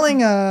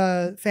selling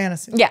a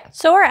fantasy. Yeah.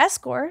 So are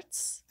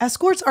escorts.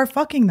 Escorts are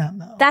fucking them,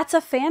 though. That's a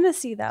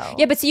fantasy, though.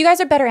 Yeah, but see, you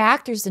guys are better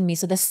actors than me,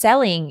 so the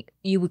selling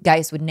you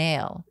guys would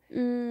nail.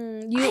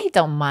 I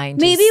don't mind.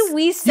 Maybe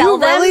we sell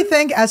them. You really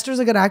think Esther's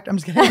a good actor? I'm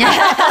just kidding.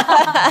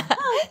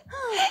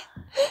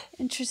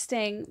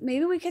 Interesting.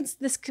 Maybe we could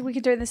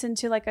turn this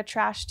into a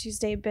Trash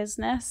Tuesday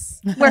business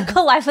where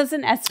Khalyla's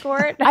an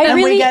escort.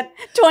 We get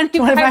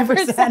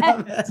 25%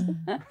 of it.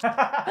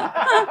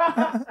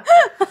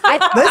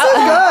 This is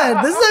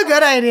good. This is a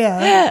good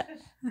idea.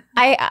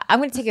 I'm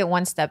going to take it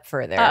one step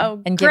further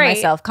and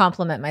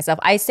compliment myself.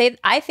 I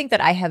think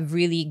that I have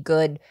really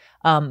good.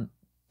 I'm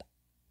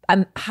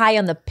high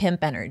on the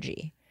pimp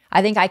energy.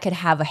 I think I could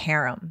have a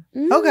harem.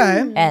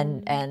 Okay.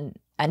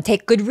 And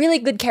take really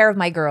good care of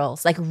my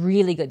girls,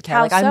 really good care.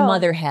 I'm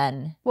mother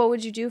hen. What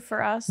would you do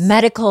for us?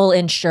 Medical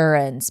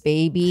insurance,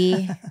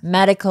 baby.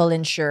 Medical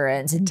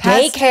insurance.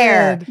 Tested.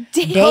 Daycare.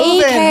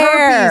 COVID,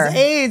 herpes,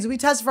 AIDS. We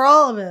test for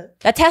all of it.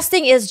 The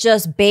testing is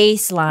just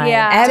baseline.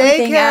 Yeah.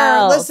 Everything Daycare.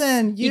 else.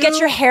 Listen, you get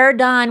your hair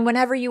done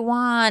whenever you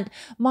want.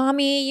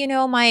 Mommy,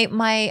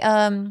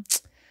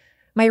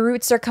 my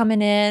roots are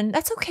coming in.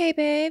 That's okay,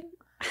 babe.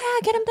 Yeah,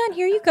 get them done.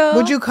 Here you go.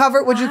 Would you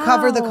cover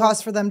the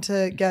cost for them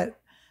to get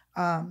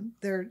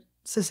their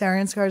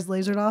cesarean scars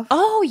lasered off?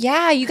 Oh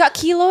yeah, you got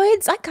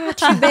keloids? I got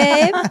you,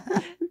 babe.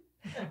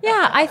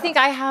 Yeah, I think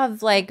I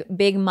have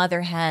big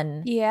mother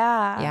hen.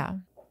 Yeah. Yeah.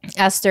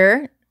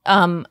 Esther,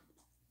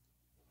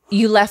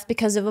 you left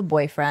because of a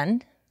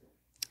boyfriend.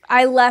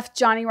 I left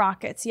Johnny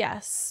Rockets,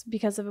 yes,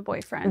 because of a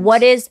boyfriend.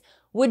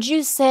 Would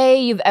you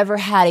say you've ever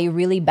had a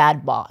really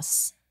bad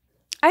boss?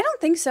 I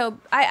don't think so.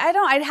 I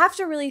don't. I'd have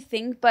to really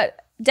think, but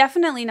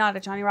definitely not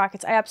at Johnny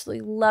Rockets. I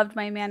absolutely loved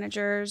my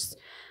managers.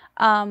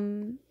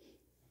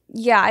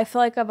 Yeah, I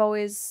feel like I've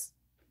always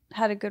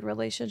had a good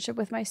relationship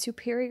with my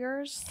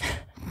superiors.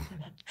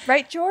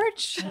 Right,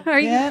 George?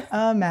 Can't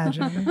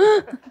imagine.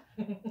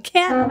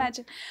 Can't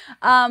imagine.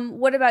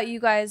 What about you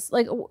guys?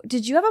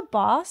 Did you have a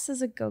boss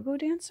as a go-go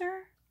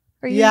dancer?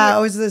 Yeah,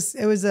 it was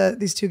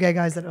these two gay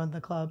guys that owned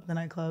the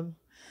nightclub.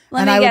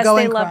 Let me guess,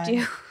 they loved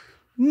you.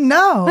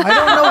 No, I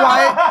don't know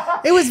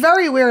why. It was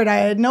very weird.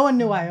 No one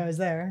knew why I was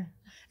there.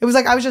 It was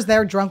I was just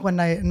there drunk one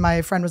night and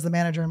my friend was the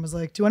manager and was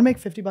like, do you want to make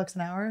 $50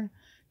 an hour?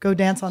 Go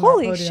dance on that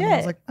podium. Shit. And I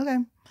was like, okay.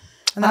 And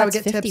then I would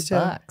get tips too.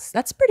 $50.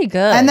 That's pretty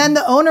good. And then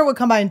the owner would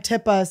come by and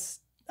tip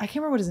us. I can't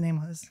remember what his name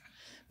was,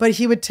 but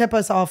he would tip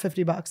us all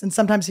 $50. And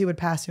sometimes he would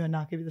pass you and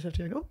not give you the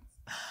 50. I go,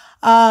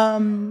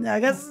 I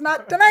guess it's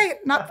not tonight,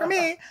 not for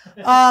me.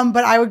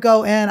 But I would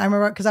go in. I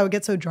remember because I would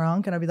get so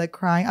drunk and I'd be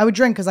crying. I would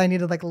drink because I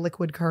needed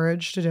liquid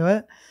courage to do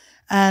it.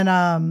 And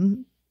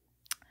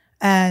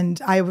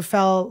I would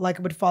fall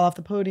off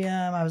the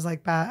podium. I was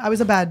bad. I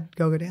was a bad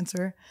go-go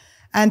dancer.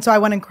 And so I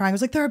went in crying. I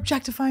was they're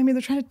objectifying me.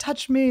 They're trying to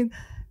touch me.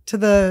 To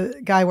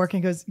the guy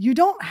working, goes, you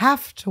don't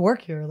have to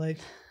work here.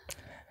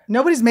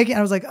 Nobody's making.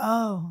 I was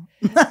oh.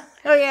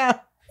 Oh yeah.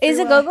 Is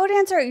a go-go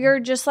dancer, you're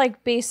just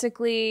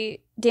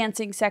basically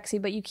dancing sexy,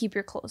 but you keep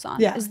your clothes on.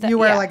 Yeah, you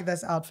wear like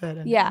this outfit.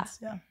 And dance.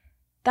 Yeah.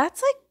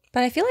 That's like.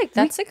 But I feel like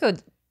that's like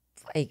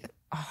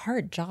a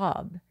hard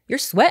job. You're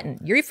sweating.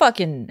 You're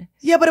fucking.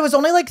 Yeah, but it was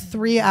only like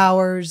 3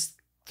 hours,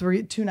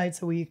 2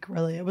 nights a week,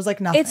 really. It was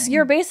like nothing.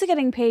 You're basically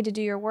getting paid to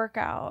do your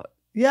workout.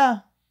 Yeah.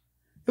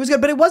 It was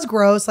good, but it was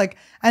gross. Like,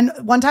 and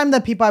one time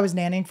the people I was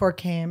nannying for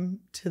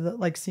came to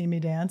see me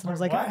dance, and I was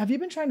like, "Have you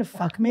been trying to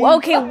fuck me?"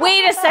 Okay,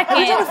 wait a second.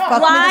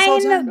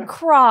 Line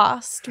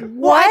crossed.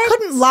 Well, I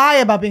couldn't lie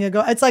about being a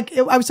go. It's like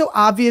I was so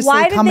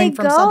obviously coming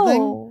from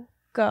something.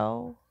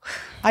 Go.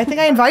 I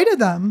think I invited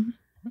them.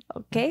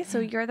 Okay, so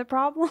you're the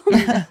problem.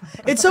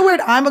 It's so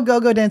weird. I'm a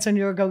go-go dancer and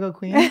you're a go-go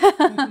queen.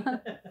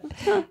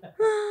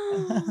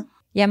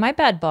 Yeah, my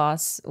bad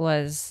boss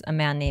was a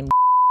man named,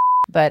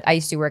 but I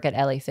used to work at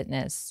LA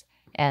Fitness.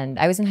 And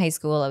I was in high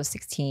school, I was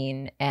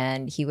 16,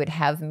 and he would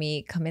have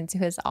me come into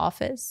his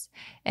office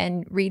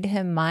and read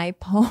him my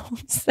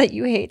poems that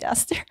you hate,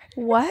 Esther.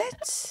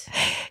 What?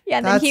 Yeah,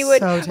 and then he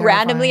would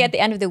randomly at the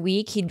end of the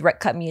week, he'd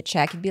cut me a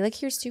check. He'd be like,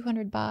 "Here's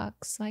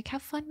 $200. Like,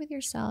 have fun with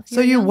yourself."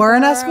 So you were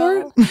an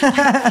escort?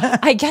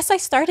 I guess I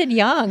started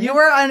young. You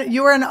were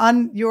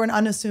an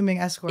unassuming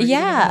escort.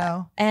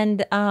 Yeah.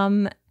 And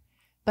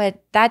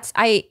but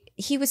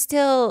he was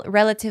still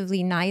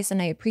relatively nice,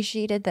 and I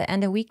appreciated the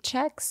end of week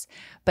checks.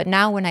 But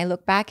now when I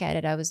look back at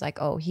it, I was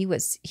like, oh, he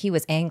was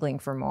angling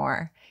for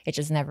more. It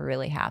just never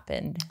really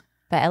happened.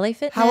 But LA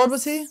Fitness. How old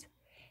was he?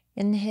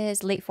 In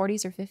his late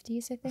 40s or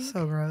 50s, I think.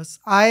 So gross.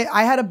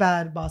 I had a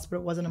bad boss, but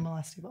it wasn't a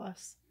molesty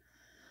boss.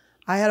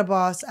 I had a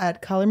boss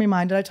at Color Me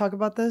Mine. Did I talk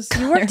about this?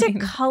 You worked at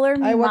Color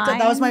Me Mine?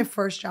 That was my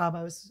first job.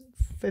 I was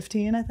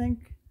 15, I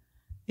think.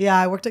 Yeah,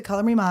 I worked at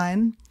Color Me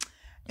Mine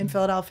in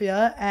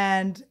Philadelphia,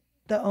 and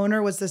the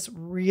owner was this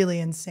really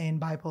insane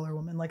bipolar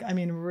woman. Like, I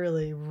mean,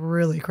 really,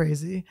 really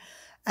crazy.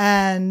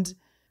 And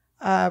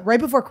right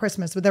before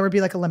Christmas, there would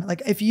be like a limit.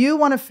 Like, if you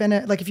want to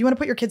finish, like if you want to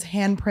put your kid's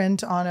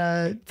handprint on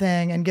a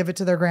thing and give it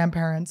to their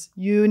grandparents,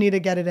 you need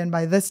to get it in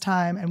by this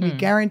time, and we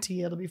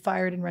guarantee it'll be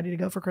fired and ready to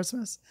go for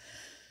Christmas.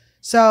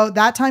 So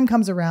that time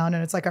comes around,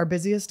 and it's like our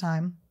busiest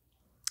time.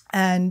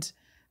 And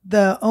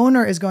the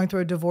owner is going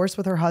through a divorce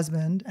with her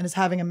husband and is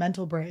having a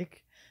mental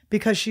break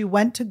because she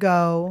went to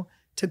go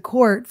to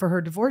court for her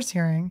divorce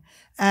hearing,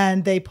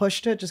 and they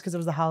pushed it just because it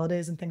was the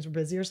holidays and things were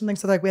busy or something.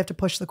 So like, we have to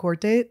push the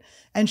court date.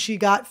 And she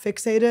got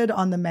fixated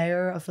on the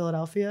mayor of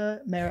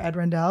Philadelphia, Mayor Ed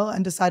Rendell,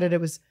 and decided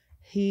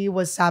he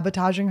was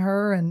sabotaging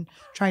her and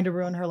trying to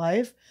ruin her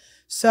life.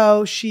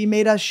 So she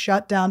made us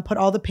shut down, put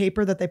all the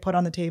paper that they put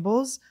on the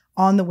tables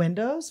on the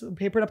windows,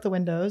 papered up the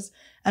windows.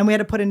 And we had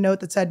to put a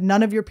note that said,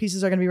 none of your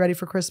pieces are going to be ready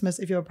for Christmas.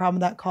 If you have a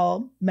problem with that,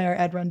 call Mayor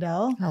Ed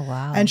Rendell. Oh,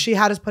 wow. And she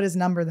had us put his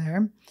number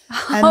there.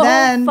 And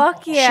then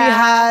fuck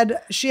yeah.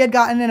 she had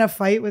gotten in a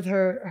fight with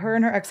her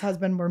and her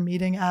ex-husband were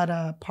meeting at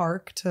a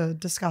park to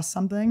discuss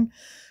something.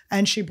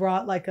 And she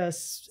brought like a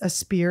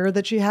spear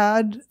that she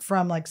had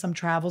from like some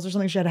travels or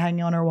something she had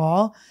hanging on her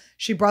wall.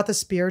 She brought the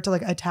spear to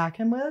like attack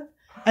him with.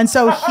 And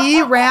so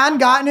he ran,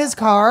 got in his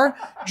car,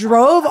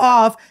 drove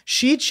off.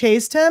 She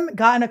chased him,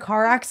 got in a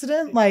car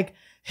accident, like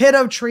hit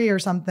a tree or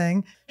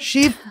something.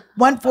 She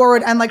went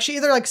forward and like she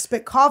either like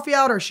spit coffee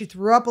out or she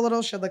threw up a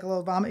little. She had like a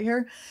little vomit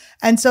here.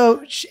 And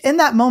so in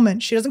that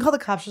moment, she doesn't call the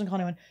cops. She doesn't call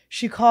anyone.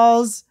 She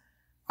calls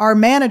our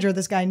manager,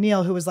 this guy,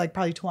 Neil, who was like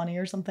probably 20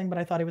 or something, but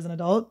I thought he was an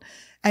adult.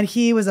 And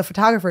he was a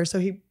photographer.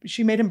 So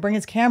she made him bring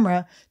his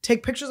camera,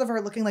 take pictures of her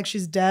looking like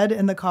she's dead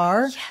in the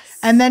car. Yes.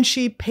 And then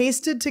she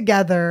pasted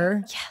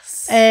together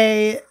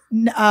a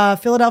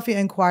Philadelphia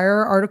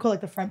Inquirer article,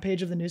 like the front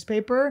page of the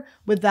newspaper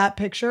with that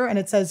picture. And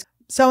it says,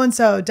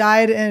 so-and-so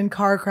died in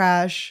car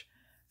crash.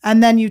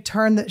 And then she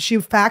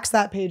faxed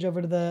that page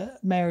over to the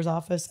mayor's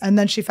office. And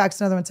then she faxed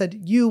another one and said,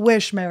 you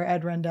wish, Mayor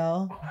Ed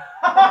Rendell.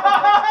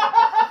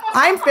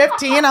 I'm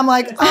 15. I'm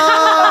like,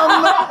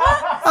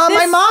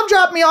 my mom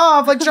dropped me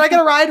off. Like, should I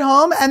get a ride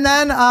home? And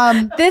then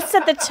this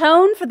set the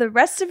tone for the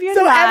rest of your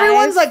life. So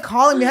everyone's like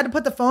calling. We had to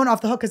put the phone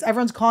off the hook because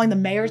everyone's calling the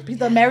mayor's.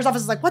 The mayor's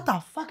office is like, what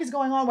the fuck is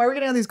going on? Why are we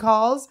getting all these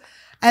calls?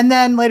 And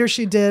then later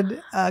she did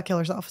kill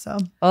herself. So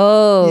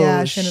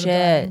yeah, she ended up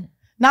dying.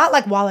 Not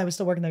like while I was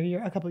still working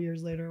there, a couple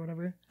years later or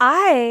whatever.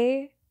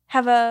 I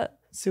have a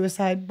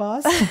suicide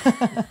boss.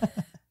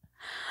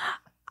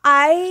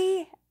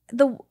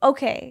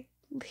 Okay,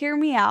 hear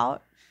me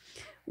out.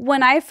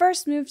 When I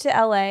first moved to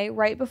LA,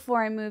 right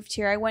before I moved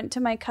here, I went to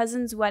my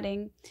cousin's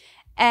wedding,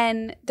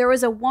 and there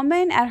was a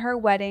woman at her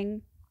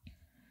wedding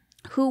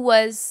who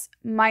was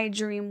my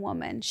dream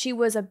woman. She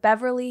was a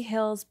Beverly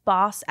Hills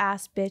boss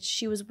ass bitch.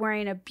 She was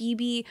wearing a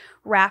BB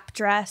wrap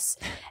dress.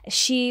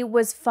 She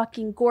was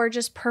fucking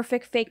gorgeous,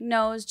 perfect fake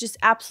nose, just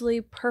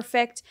absolutely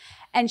perfect.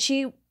 And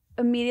she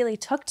immediately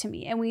took to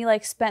me, and we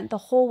like spent the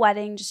whole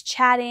wedding just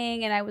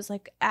chatting, and I was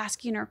like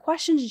asking her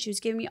questions, and she was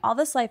giving me all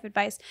this life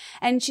advice.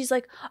 And she's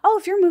like, oh,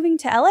 if you're moving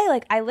to LA,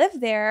 like I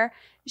live there.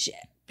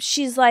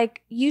 She's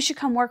like, you should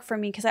come work for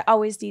me because I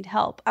always need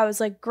help. I was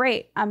like,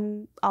 great,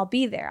 I'll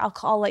be there.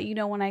 I'll let you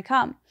know when I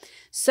come.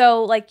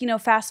 So like,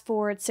 fast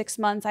forward 6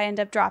 months, I end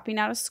up dropping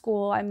out of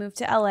school. I moved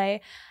to LA.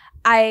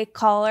 I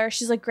call her.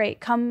 She's like, great,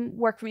 come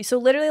work for me. So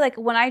literally like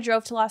when I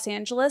drove to Los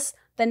Angeles,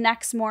 the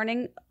next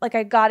morning, like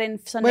I got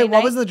in Sunday night. Wait,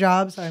 what was the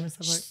job? Sorry, I missed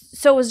that part.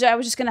 So I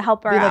was just going to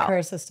help her out. Be like her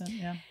assistant,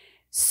 yeah.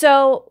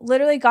 So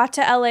literally got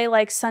to LA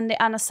like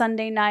on a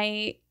Sunday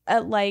night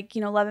at like,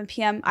 11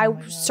 p.m. I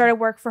started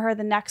work for her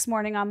the next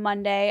morning on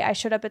Monday. I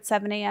showed up at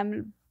 7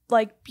 a.m.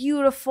 like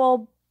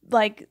beautiful,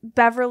 like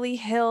Beverly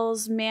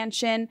Hills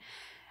mansion.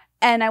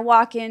 And I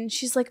walk in,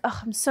 she's like,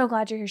 oh, I'm so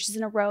glad you're here. She's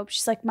in a robe.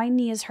 She's like, my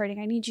knee is hurting.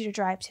 I need you to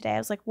drive today. I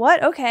was like,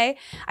 what? Okay.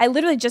 I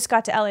literally just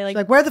got to LA.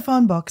 Like, where are the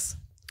phone books?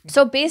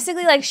 So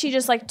basically, like, she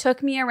just like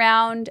took me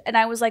around and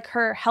I was like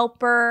her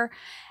helper.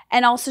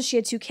 And also she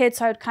had 2 kids,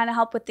 so I would kind of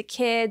help with the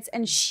kids.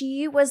 And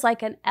she was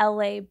like an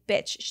LA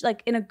bitch,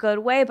 like in a good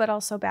way, but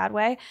also bad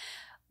way.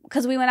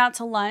 Because we went out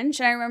to lunch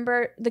and I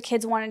remember the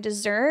kids wanted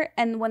dessert.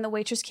 And when the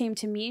waitress came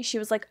to me, she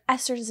was like,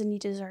 Esther doesn't need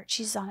dessert.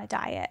 She's on a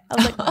diet. I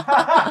was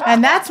like,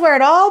 and that's where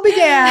it all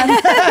began.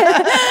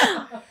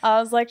 I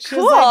was like,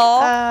 cool. Was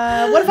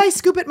like, what if I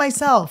scoop it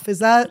myself? Is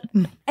that?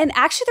 And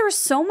actually there was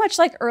so much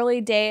like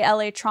early day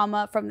LA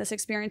trauma from this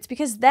experience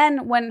because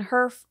then when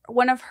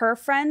one of her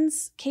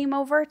friends came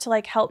over to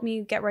like help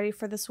me get ready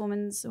for this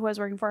woman's who I was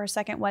working for her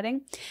second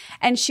wedding.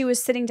 And she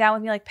was sitting down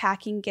with me like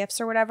packing gifts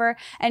or whatever.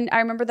 And I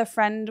remember the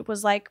friend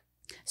was like,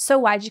 so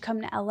why'd you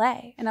come to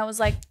LA? And I was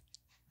like,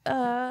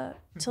 to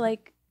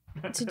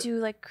do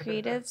like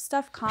creative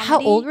stuff, comedy.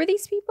 How old were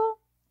these people?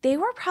 They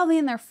were probably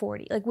in their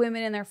 40s, like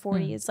women in their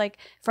 40s, like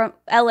from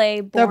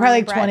LA. They're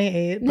probably like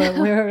 28, but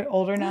we're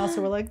older now,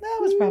 so we're like, that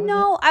was probably.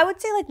 No, I would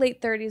say like late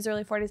 30s,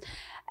 early 40s.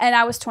 And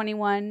I was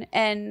 21.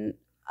 And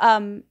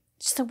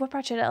she said, what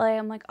brought you to LA?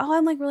 I'm like, oh,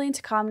 I'm like really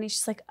into comedy.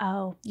 She's like,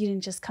 oh, you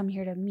didn't just come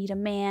here to meet a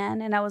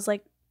man. And I was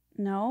like,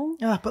 no.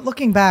 But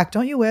looking back,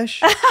 don't you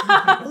wish?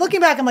 Looking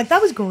back, I'm like,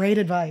 that was great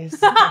advice.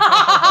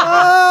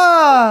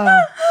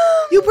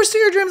 You pursue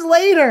your dreams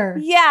later.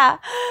 Yeah.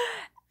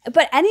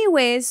 But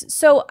anyways,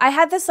 so I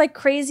had this like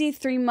crazy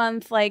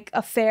 3-month like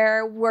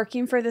affair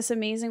working for this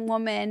amazing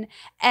woman,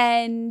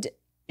 and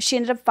she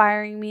ended up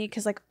firing me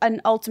because like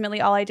and ultimately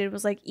all I did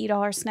was like eat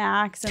all her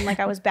snacks and like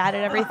I was bad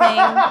at everything.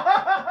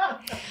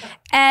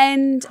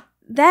 And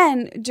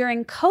then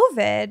during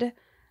COVID,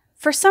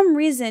 for some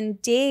reason,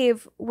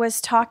 Dave was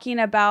talking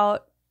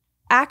about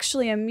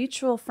actually a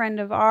mutual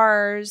friend of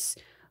ours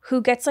who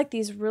gets like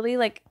these really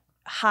like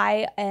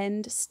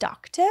high-end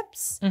stock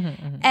tips.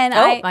 And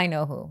I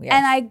know who. Yes.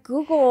 And I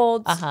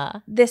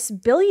Googled this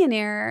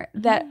billionaire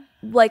that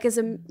like is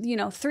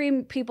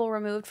 3 people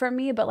removed from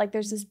me, but like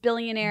there's this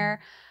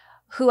billionaire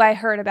who I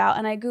heard about,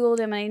 and I Googled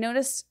him and I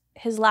noticed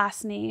his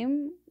last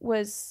name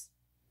was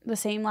the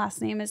same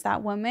last name as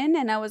that woman.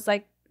 And I was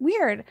like,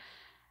 weird.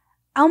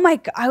 Oh my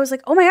God. I was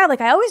like, oh my God.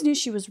 Like I always knew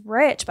she was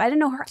rich, but I didn't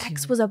know her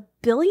ex was a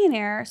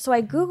billionaire. So I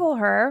Google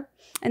her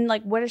and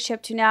like, what is she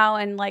up to now?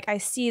 And like, I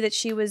see that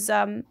she was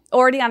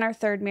already on her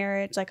 3rd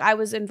marriage. Like I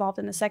was involved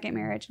in the 2nd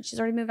marriage and she's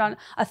already moved on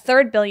a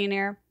 3rd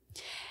billionaire.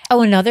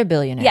 Oh, another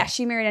billionaire. Yeah.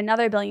 She married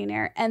another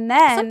billionaire. And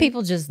then some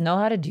people just know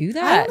how to do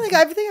that. I think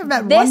I've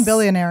met one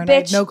billionaire and I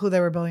had no clue they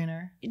were a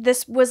billionaire.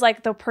 This was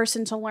like the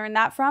person to learn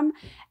that from.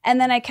 And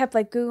then I kept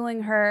like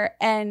Googling her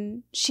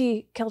and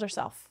she killed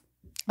herself.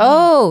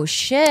 Oh,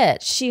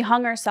 shit. She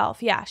hung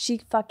herself. Yeah, she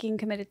fucking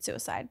committed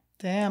suicide.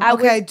 Damn.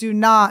 Okay, do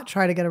not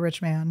try to get a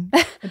rich man.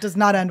 It does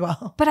not end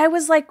well. But I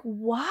was like,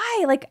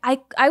 why? Like,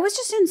 I was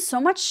just in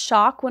so much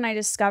shock when I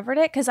discovered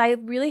it because I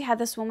really had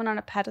this woman on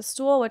a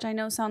pedestal, which I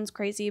know sounds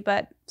crazy,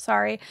 but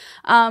sorry.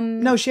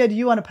 No, she had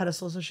you on a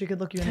pedestal so she could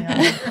look you in the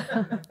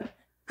eye.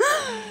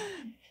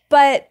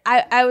 But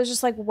I was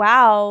just like,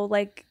 wow,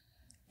 like,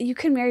 you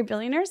can marry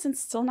billionaires and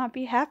still not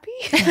be happy?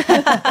 Who would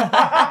have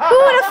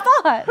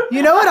thought?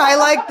 You know what I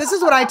like? This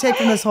is what I take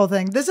from this whole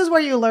thing. This is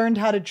where you learned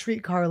how to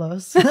treat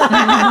Carlos.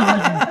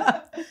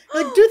 Like,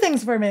 do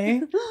things for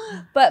me.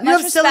 But you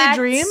much have silly respect,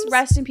 dreams?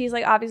 Rest in peace.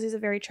 Like, obviously, it's a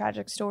very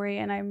tragic story,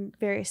 and I'm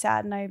very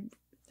sad, and I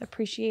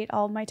appreciate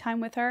all of my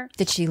time with her.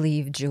 Did she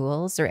leave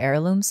jewels or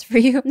heirlooms for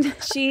you?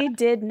 She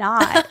did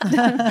not.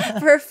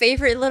 For her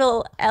favorite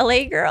little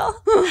LA girl?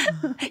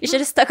 You should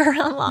have stuck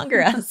around longer,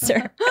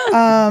 Esther.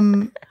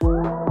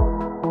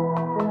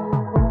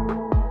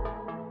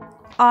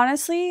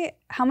 Honestly,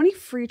 how many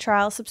free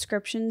trial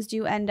subscriptions do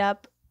you end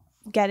up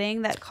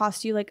getting that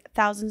cost you like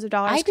thousands of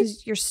dollars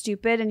because you're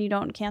stupid and you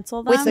don't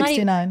cancel them?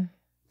 69.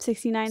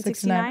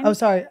 69. Oh,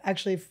 sorry.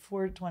 Actually,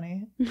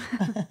 420.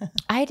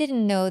 I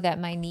didn't know that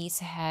my niece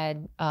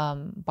had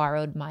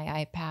borrowed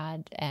my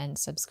iPad and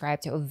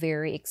subscribed to a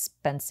very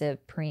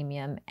expensive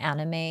premium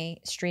anime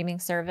streaming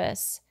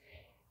service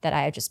that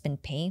I have just been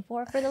paying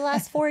for the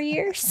last 4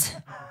 years.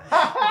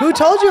 Who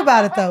told you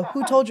about it, though?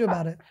 Who told you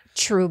about it?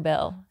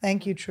 Truebill.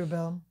 Thank you,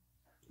 Truebill.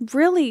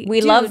 Really?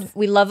 We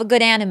love a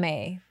good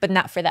anime, but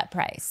not for that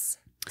price.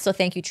 So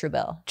thank you,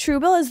 Truebill.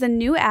 Truebill is the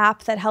new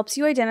app that helps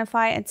you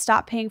identify and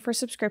stop paying for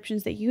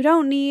subscriptions that you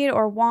don't need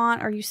or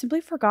want or you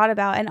simply forgot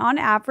about. And on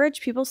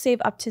average, people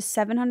save up to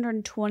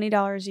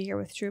 $720 a year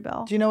with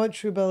Truebill. Do you know what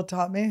Truebill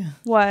taught me?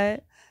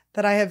 What?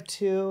 That I have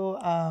 2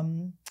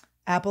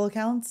 Apple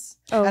accounts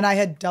and I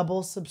had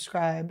double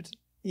subscribed.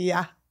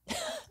 Yeah.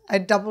 I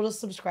double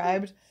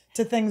subscribed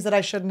to things that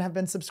I shouldn't have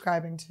been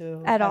subscribing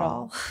to at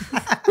all.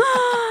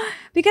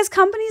 Because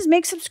companies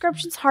make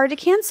subscriptions hard to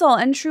cancel,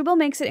 and Truebill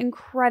makes it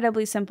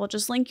incredibly simple.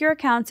 Just link your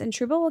accounts, and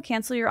Truebill will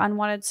cancel your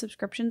unwanted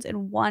subscriptions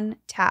in one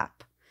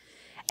tap.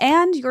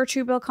 And your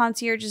Truebill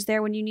concierge is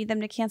there when you need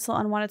them to cancel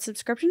unwanted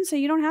subscriptions, so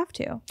you don't have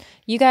to.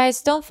 You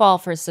guys, don't fall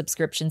for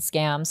subscription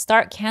scams.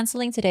 Start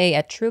canceling today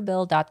at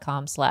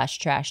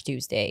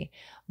truebill.com/trashtuesday.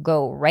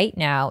 Go right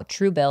now,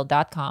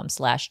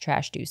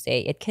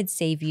 truebill.com/trashtuesday. It could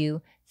save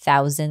you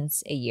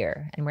thousands a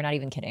year, and we're not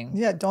even kidding.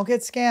 Yeah, don't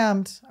get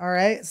scammed. All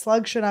right,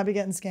 slugs should not be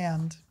getting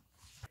scammed.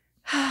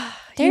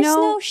 There's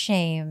no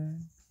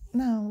shame.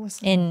 No,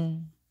 listen.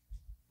 In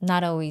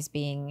not always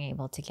being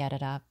able to get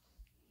it up.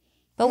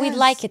 But we'd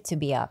like it to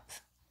be up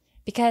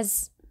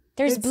because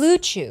there's Blue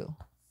Chew.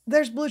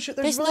 There's Blue Chew.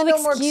 There's really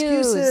no more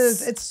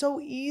excuses. It's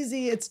so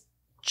easy. It's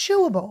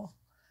chewable.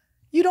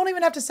 You don't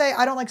even have to say,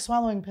 I don't like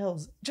swallowing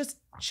pills. Just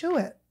chew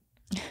it.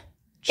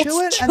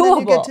 Chew it, and then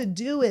you get to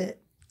do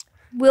it.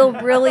 We'll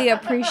really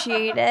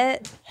appreciate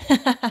it.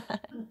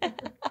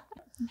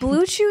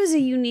 Blue Chew is a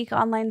unique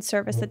online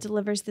service that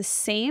delivers the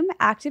same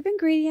active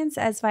ingredients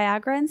as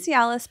Viagra and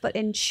Cialis, but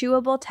in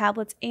chewable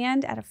tablets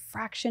and at a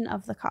fraction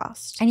of the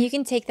cost. And you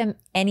can take them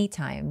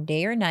anytime,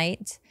 day or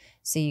night,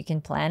 so you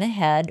can plan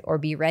ahead or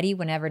be ready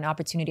whenever an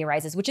opportunity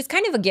arises, which is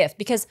kind of a gift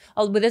because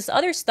with this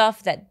other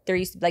stuff that there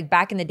used to, like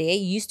back in the day,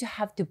 you used to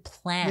have to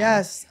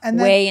plan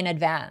way in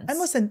advance. And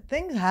listen,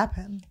 things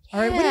happen. All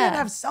right, we didn't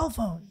have cell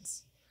phones.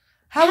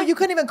 How you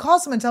couldn't even call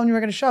someone telling you were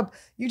going to show up.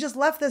 You just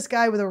left this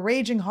guy with a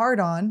raging heart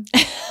on.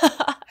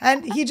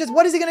 And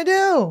what is he going to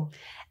do?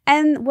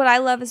 And what I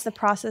love is the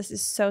process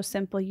is so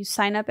simple. You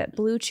sign up at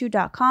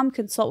bluechew.com,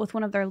 consult with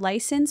one of their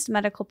licensed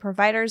medical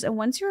providers, and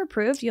once you're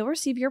approved, you'll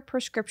receive your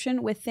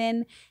prescription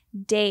within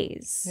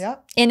days.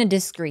 Yep. In a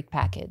discreet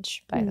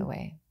package, by the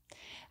way.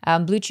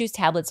 Blue Chew's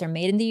tablets are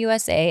made in the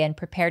USA and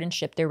prepared and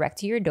shipped direct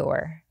to your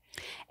door.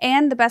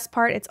 And the best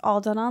part, it's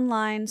all done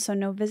online, so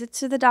no visits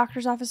to the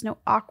doctor's office, no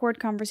awkward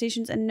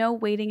conversations, and no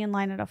waiting in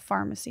line at a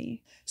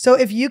pharmacy. So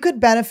if you could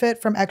benefit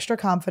from extra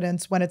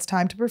confidence when it's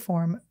time to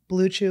perform,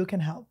 Blue Chew can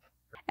help.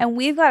 And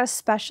we've got a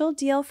special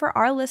deal for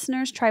our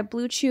listeners. Try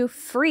Blue Chew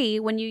free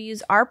when you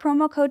use our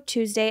promo code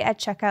Tuesday at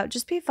checkout.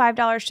 Just pay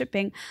 $5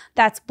 shipping.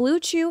 That's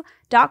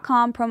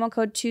bluechew.com, promo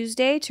code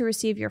Tuesday to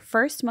receive your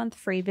first month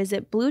free.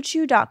 Visit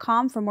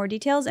bluechew.com for more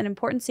details and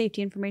important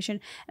safety information.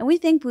 And we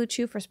thank Blue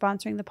Chew for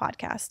sponsoring the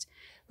podcast.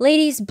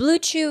 Ladies, Blue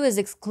Chew is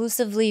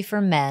exclusively for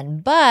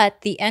men,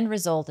 but the end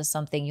result is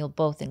something you'll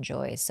both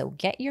enjoy. So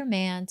get your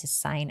man to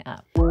sign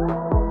up.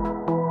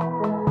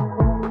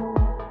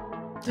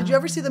 Did you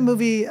ever see the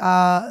movie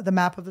The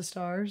Map of the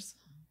Stars?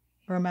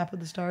 Or A Map of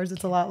the Stars?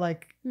 It's a lot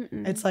like,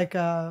 it's like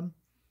a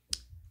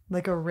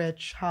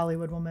rich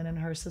Hollywood woman and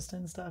her assistant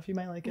and stuff. You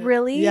might like it.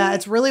 Really? Yeah,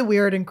 it's really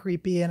weird and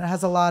creepy, and it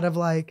has a lot of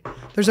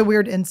there's a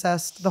weird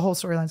incest. The whole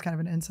storyline is kind of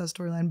an incest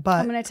storyline,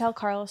 but I'm going to tell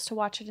Carlos to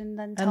watch it and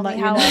then tell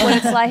me what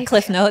it's like.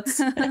 Cliff notes.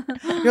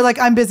 You're like,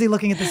 I'm busy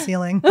looking at the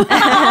ceiling.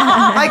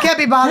 I can't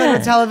be bothered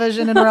with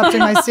television interrupting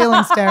my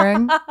ceiling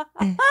staring.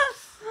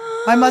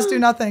 I must do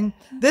nothing.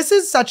 This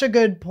is such a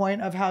good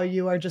point of how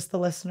you are just the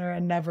listener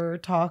and never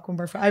talk when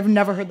we're I've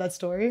never heard that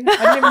story. I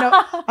didn't even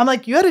know. I'm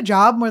like, you had a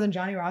job more than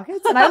Johnny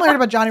Rockets? And I only heard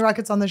about Johnny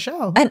Rockets on the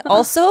show. And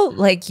also,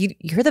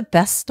 you're the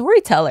best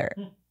storyteller.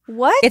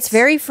 What? It's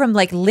very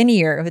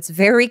linear. It's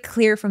very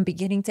clear from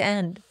beginning to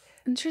end.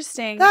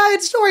 Interesting.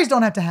 Stories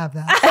don't have to have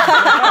that.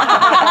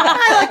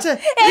 I like to.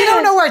 You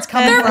don't know where it's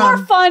coming from. They're more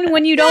fun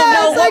when you don't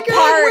know what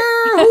part.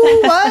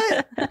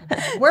 What?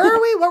 Where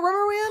are we? What room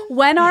are we in?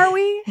 When are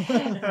we?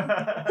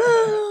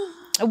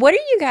 What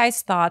are you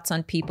guys' thoughts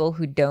on people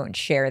who don't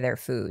share their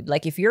food?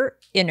 Like if you're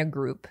in a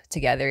group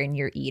together and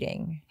you're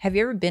eating, have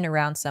you ever been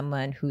around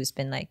someone who's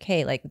been like,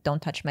 hey,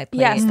 don't touch my plate?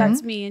 Yes,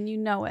 that's me and you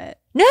know it.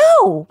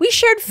 No, we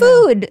shared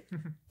food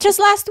just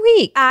last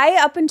week. I,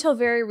 up until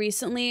very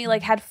recently,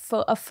 had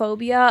a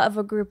phobia of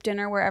a group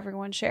dinner where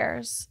everyone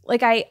shares.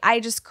 I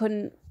just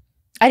couldn't.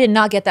 I did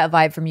not get that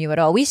vibe from you at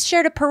all. We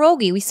shared a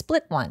pierogi. We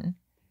split one.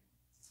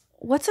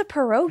 What's a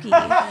pierogi?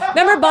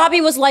 Remember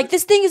Bobby was like,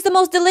 this thing is the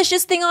most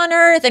delicious thing on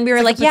earth. And we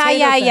were like,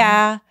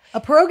 yeah.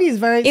 A pierogi is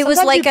very... It was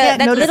like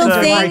that little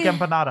thing. Like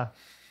empanada.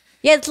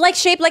 Yeah,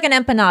 it's shaped like an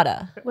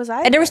empanada. Was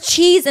I? And there was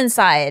cheese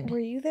inside. Were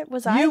you there?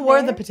 Was I You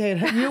were the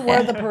potato. You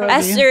were the pierogi.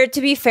 Esther,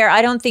 to be fair,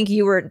 I don't think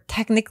you were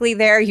technically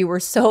there. You were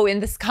so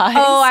in the skies.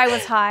 Oh, I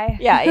was high.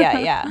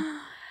 Yeah.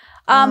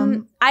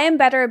 I am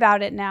better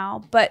about it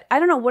now, but I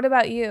don't know. What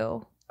about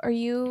you? Are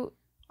you...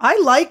 I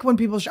like when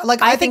people share.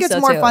 I think it's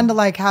more fun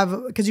to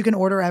have, because you can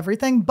order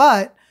everything.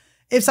 But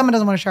if someone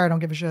doesn't want to share, I don't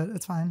give a shit.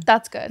 It's fine.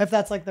 That's good. If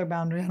that's their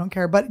boundary, I don't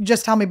care. But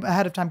just tell me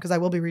ahead of time because I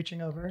will be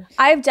reaching over.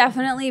 I've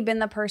definitely been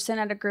the person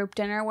at a group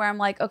dinner where I'm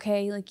like,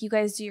 okay, you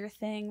guys do your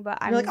thing, but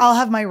I'm I'll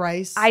have my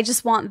rice. I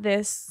just want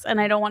this and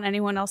I don't want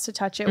anyone else to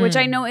touch it, which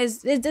I know is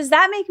does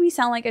that make me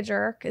sound like a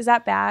jerk? Is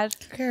that bad?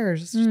 Who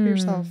cares? Just be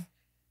yourself.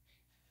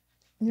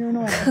 You're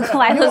annoying.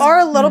 You are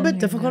a little bit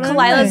difficult.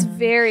 Khalyla's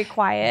very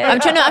quiet. I'm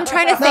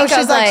trying to think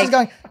she's of she's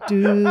going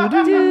do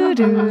do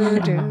do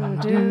do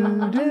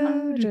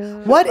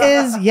What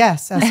is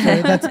yes,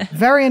 Esther? That's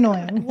very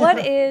annoying.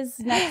 What is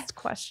next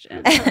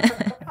question?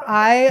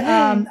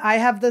 I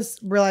have this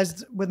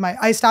realized with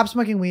I stopped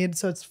smoking weed,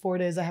 so it's 4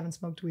 days I haven't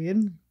smoked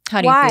weed. How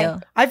do you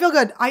feel? I feel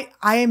good.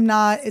 I am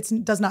not, it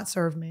does not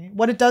serve me.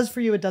 What it does for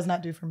you, it does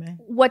not do for me.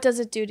 What does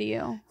it do to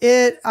you?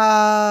 It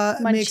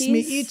makes me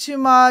eat too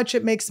much.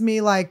 It makes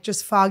me like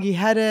just foggy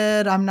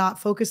headed. I'm not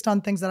focused on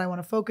things that I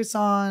want to focus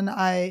on.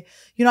 I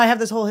have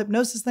this whole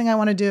hypnosis thing I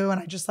want to do, and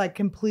I just like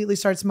completely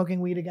start smoking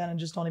weed again and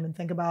just don't even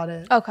think about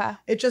it. Okay.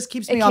 It just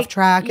keeps me off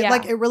track.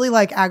 Yeah. It really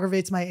like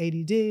aggravates my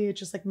ADD. It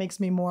just like makes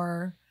me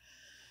more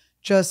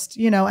just,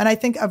 and I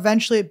think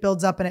eventually it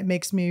builds up and it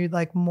makes me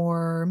like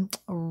more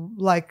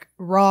like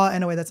raw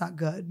in a way that's not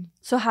good.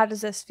 So how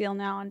does this feel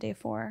now on day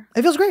 4?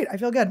 It feels great. I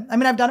feel good. I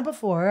mean, I've done it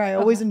before. I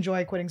always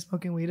enjoy quitting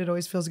smoking weed. It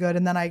always feels good.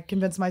 And then I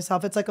convince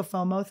myself, it's like a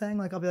FOMO thing.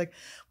 Like I'll be like,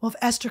 well, if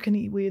Esther can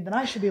eat weed, then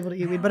I should be able to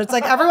eat weed. But it's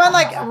like everyone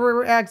like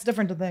reacts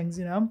different to things,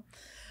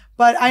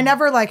 But I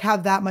never like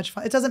have that much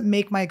fun. It doesn't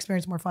make my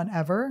experience more fun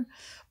ever.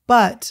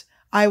 But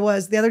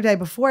the other day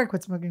before I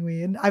quit smoking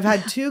weed, I've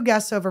had 2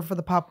 guests over for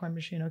the popcorn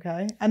machine,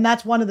 okay? And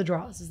that's one of the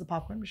draws is the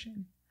popcorn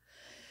machine.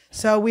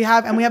 So we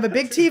have a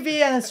big TV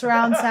and a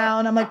surround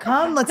sound. I'm like,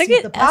 come, let's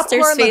eat the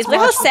popcorn. Esther's face.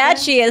 Look how sad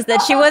she is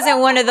that she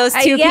wasn't one of those 2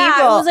 people. Yeah,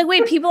 I was like,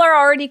 wait, people are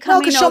already coming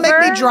over. No, because she'll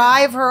make me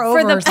drive her over.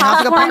 For the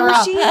popcorn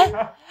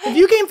machine? If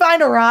you can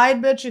find a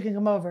ride, bitch, you can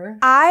come over.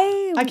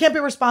 I can't be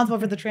responsible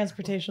for the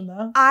transportation,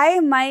 though. I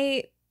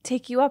might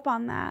take you up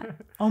on that.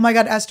 Oh my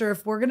God, Esther,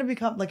 if we're gonna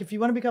become like, if you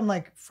want to become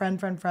like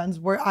friends,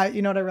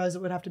 you know what I realized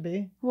it would have to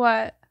be?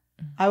 What?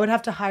 I would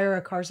have to hire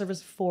a car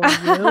service for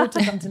you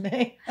to come to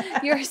me.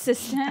 Your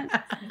assistant?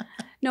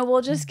 No,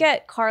 we'll just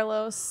get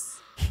Carlos.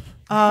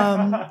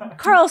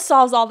 Carlos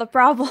solves all the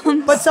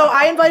problems. But so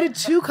I invited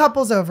 2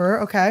 couples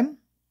over, okay?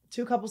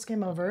 2 couples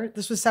came over.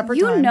 This was separate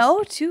times. You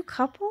know 2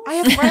 couples? I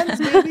have friends,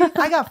 baby.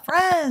 I got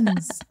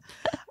friends.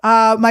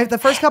 The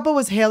first couple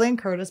was Haley and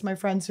Curtis, my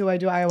friends who I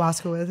do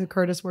ayahuasca with.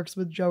 Curtis works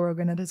with Joe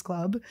Rogan at his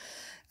club.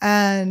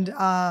 And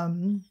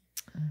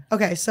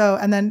okay, so,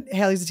 and then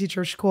Haley's a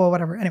teacher, she's cool,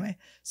 whatever. Anyway,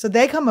 so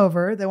they come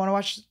over. They want to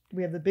watch.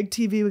 We have the big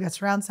TV. We got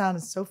surround sound.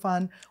 It's so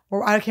fun.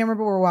 I can't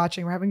remember what we're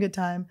watching. We're having a good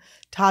time.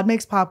 Todd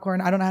makes popcorn.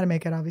 I don't know how to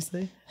make it,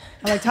 obviously.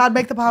 I'm like, Todd,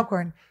 make the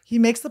popcorn. He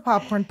makes the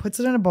popcorn, puts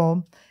it in a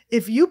bowl.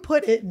 If you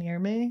put it near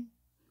me,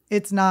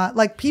 it's not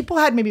like people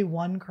had maybe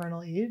 1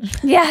 kernel each.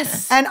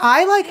 Yes. And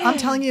I'm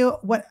telling you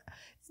what,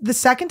 the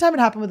second time it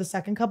happened with the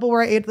second couple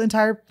where I ate the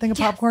entire thing of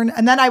popcorn,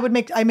 and then I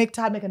make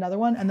Todd make another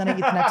one, and then I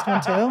eat the next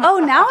one too. Oh,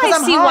 now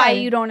I see why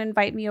you don't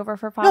invite me over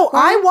for popcorn. No,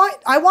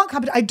 I want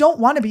competition. I don't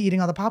want to be eating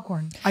all the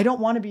popcorn. I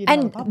don't want to be eating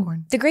all the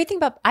popcorn. The great thing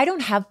about, I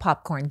don't have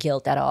popcorn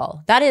guilt at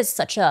all. That is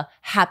such a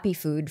happy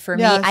food for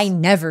me. I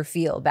never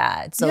feel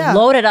bad. So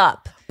load it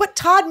up. But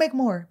Todd make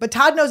more. But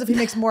Todd knows if he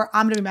makes more,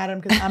 I'm gonna be mad at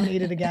him because I'm gonna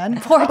eat it again.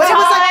 Poor Todd.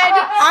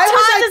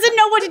 Todd doesn't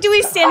know what to do.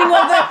 He's standing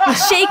over,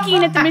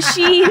 shaking at the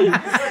machine,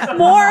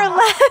 more or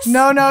less.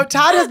 No.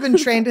 Todd has been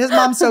trained. His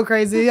mom's so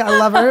crazy. I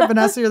love her.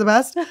 Vanessa, you're the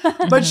best.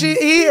 But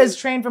he is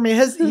trained for me.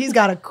 He's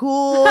got a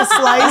cool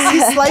slice. He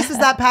slices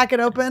that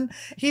packet open.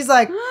 He's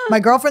like, my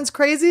girlfriend's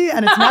crazy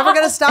and it's never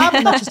gonna stop.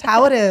 And that's just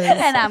how it is.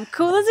 And I'm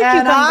cool as a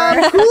cucumber.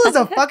 I'm cool as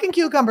a fucking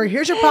cucumber.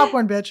 Here's your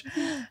popcorn, bitch.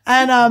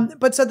 And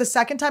but so the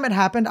second time it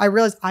happened, I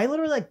realized I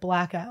literally like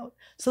black out.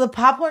 So the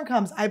popcorn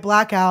comes, I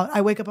black out. I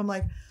wake up, I'm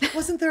like,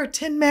 wasn't there a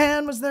Tin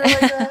Man? Was there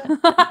like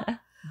a...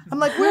 I'm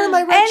like, where are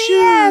my red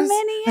shoes?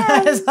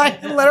 It's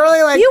like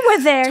literally like, you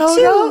were there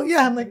too.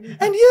 Yeah, I'm like,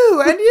 and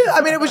you.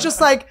 I mean, it was just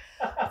like,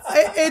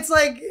 it's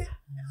like,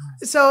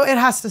 so it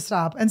has to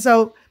stop. And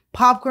so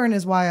popcorn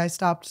is why I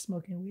stopped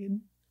smoking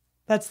weed.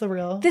 That's the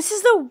real. This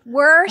is the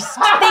worst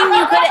thing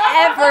you could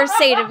ever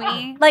say to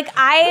me. Like,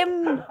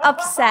 I'm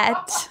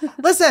upset.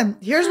 Listen,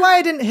 here's why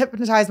I didn't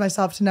hypnotize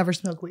myself to never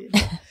smoke weed.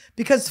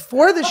 Because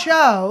for the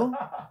show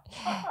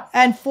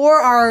and for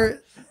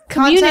our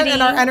community content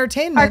and our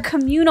entertainment, our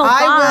communal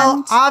bond, I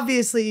will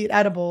obviously eat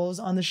edibles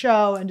on the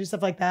show and do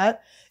stuff like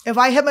that. If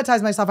I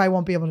hypnotize myself, I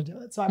won't be able to do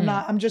it. So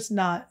I'm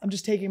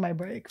just taking my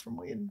break from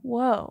weed.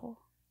 Whoa.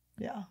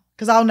 Yeah.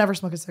 Because I'll never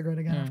smoke a cigarette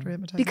again after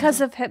hypnotize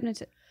because myself. of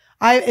hypnotism.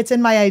 It's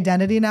in my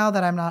identity now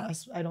that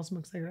I don't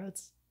smoke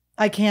cigarettes.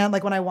 I can't,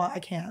 like when I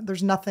can't.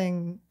 There's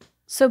nothing.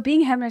 So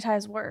being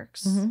hypnotized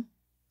works. Mm-hmm.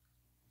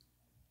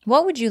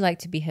 What would you like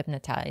to be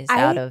hypnotized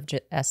out of,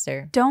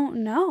 Esther? Don't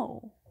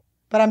know.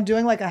 But I'm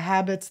doing like a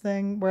habits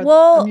thing where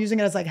I'm using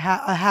it as like a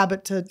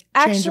habit to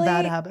change a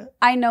bad habit.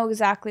 I know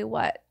exactly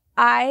what.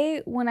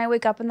 When I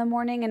wake up in the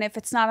morning, and if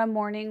it's not a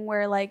morning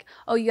where like,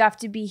 oh, you have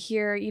to be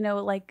here,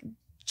 like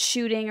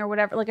shooting or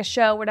whatever, like a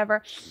show,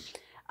 whatever,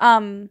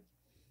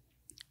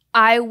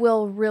 I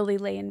will really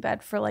lay in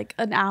bed for like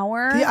an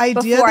hour. The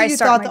idea that you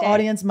thought the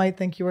audience might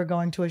think you were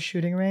going to a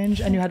shooting range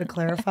and you had to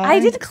clarify.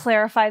 I did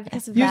clarify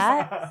because of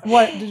that.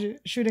 What did you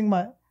shooting?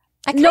 What?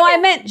 I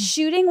meant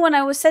shooting. When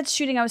I said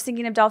shooting, I was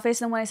thinking of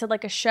Dollface, and when I said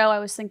like a show, I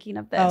was thinking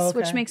of this,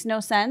 which makes no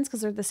sense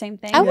because they're the same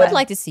thing. I would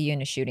like to see you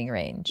in a shooting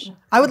range.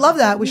 I would love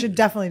that. We should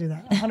definitely do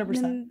that.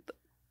 100%.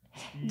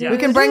 We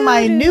can bring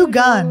my new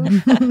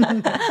gun.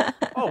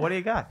 Oh, what do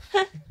you got?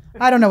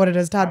 I don't know what it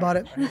is. Todd bought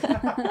it.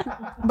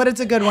 But it's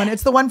a good one.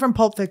 It's the one from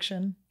Pulp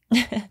Fiction.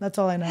 That's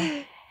all I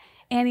know.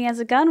 Annie has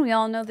a gun. We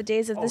all know the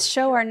days of this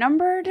show are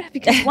numbered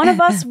because one of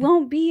us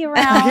won't be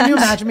around. Can you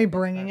imagine me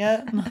bringing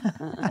it?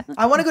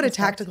 I want to go to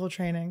tactical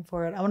training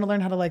for it. I want to learn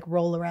how to like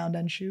roll around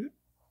and shoot.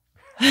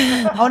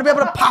 I want to be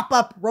able to pop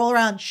up, roll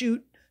around,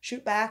 shoot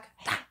back.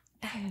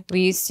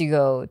 We used to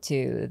go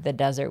to the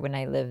desert when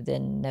I lived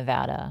in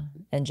Nevada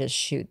and just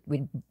shoot.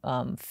 We'd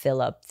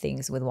fill up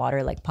things with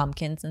water like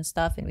pumpkins and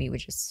stuff, and we would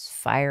just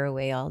fire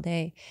away all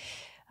day.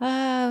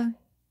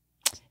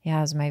 Yeah,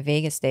 it was my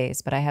Vegas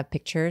days, but I have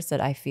pictures that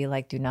I feel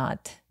like do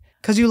not.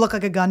 Because you look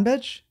like a gun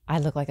bitch? I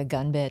look like a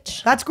gun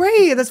bitch. That's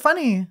great. That's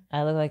funny.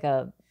 I look like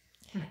a...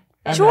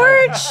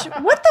 George,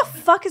 what the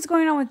fuck is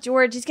going on with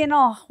George? He's getting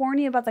all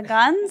horny about the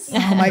guns.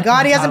 Oh my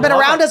God, he hasn't been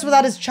around us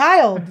without his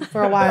child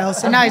for a while,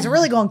 so now he's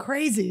really going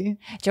crazy.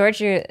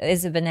 George,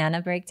 is it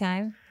banana break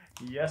time?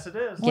 Yes, it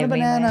is. What a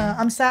banana.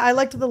 I'm sad. I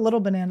liked the little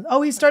banana.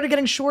 Oh, he started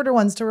getting shorter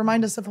ones to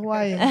remind us of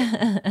Hawaii.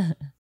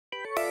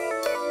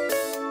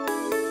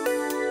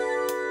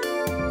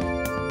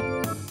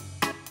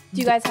 Do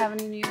you guys have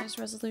any New Year's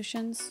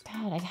resolutions?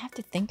 God, I'd have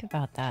to think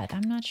about that.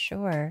 I'm not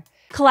sure.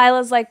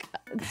 Khalyla's like,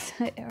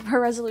 her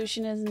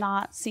resolution is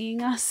not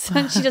seeing us.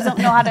 She doesn't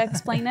know how to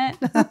explain it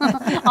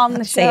on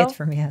the show. Say it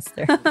for me,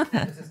 Esther.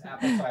 This is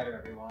apple cider,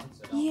 everyone.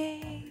 So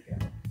Yay.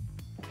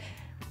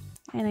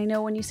 And I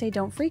know when you say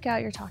don't freak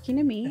out, you're talking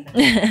to me.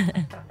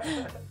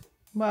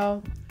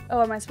 Well.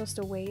 Oh, am I supposed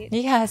to wait?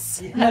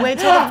 Yes. No, wait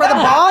till for the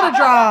ball to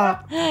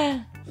drop.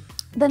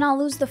 Then I'll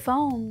lose the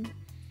foam.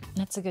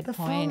 That's a good The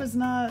point. foam is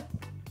not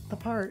the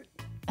part.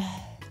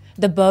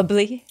 The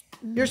bubbly.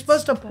 You're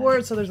supposed to pour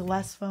it so there's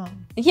less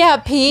foam. Yeah,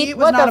 Pete. Pete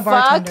was what not the a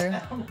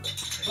bartender.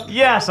 fuck?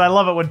 Yes, I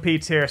love it when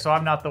Pete's here, so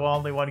I'm not the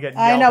only one getting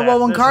I yelled know. at. Well,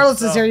 when This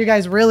Carlos is so- here, you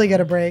guys really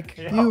get a break.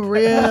 Yeah. You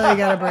really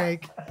get a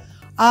break.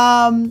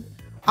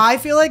 I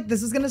feel like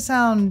this is gonna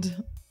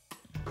sound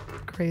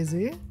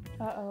crazy.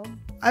 Uh-oh.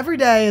 Every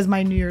day is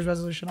my New Year's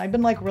resolution. I've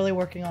been like really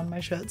working on my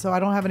shit, so I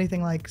don't have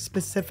anything like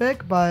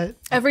specific, but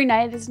Every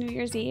night is New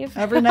Year's Eve.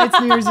 every night's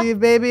New Year's Eve,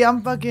 baby.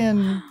 I'm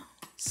fucking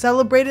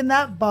celebrating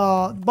that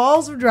ball.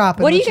 Balls are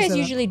dropping. What do you Let's just guys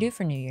say that. usually do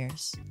for New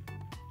Year's?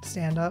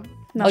 Stand up?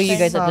 Oh, you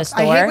guys at the Sucks.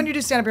 I hate store? when you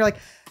do stand up. You're like,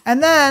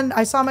 and then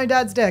I saw my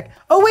dad's dick.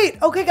 Oh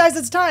wait, okay, guys,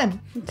 it's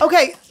time.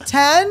 Okay,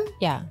 10,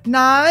 Yeah.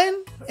 9,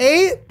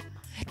 8.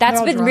 That's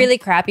all been drunk. really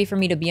crappy for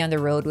me to be on the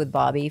road with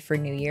Bobby for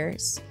New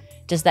Year's.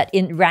 Just that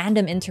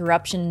random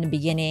interruption in the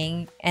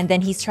beginning. And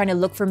then he's trying to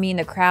look for me in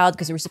the crowd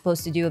because we're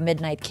supposed to do a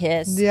midnight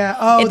kiss. Yeah.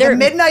 Oh, And the they're-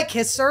 midnight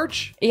kiss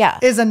search. Yeah.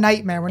 Is a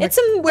nightmare. When It's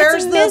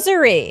where's a the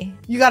misery.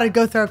 You got to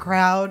go through a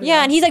crowd.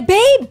 Yeah, and he's like, babe,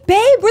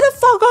 where the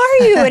fuck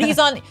are you? And he's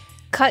on...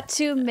 Cut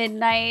to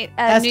midnight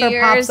at Esther New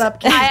pops Year's. up, I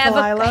kisses have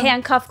Khalyla. a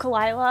handcuff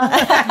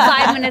Khalyla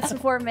 5 minutes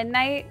before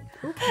midnight.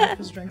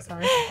 Just drink,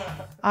 sorry.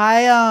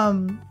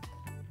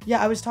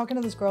 Yeah, I was talking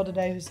to this girl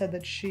today who said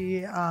that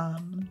she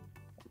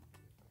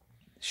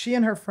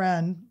and her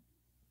friend,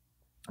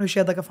 who she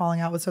had like a falling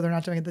out with, so they're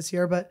not doing it this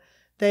year, but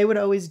they would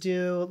always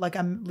do like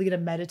lead a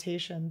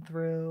meditation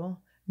through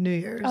New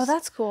Year's. Oh,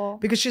 that's cool.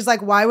 Because she's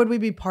like, why would we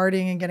be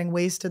partying and getting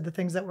wasted, the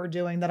things that we're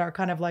doing that are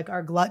kind of like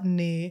our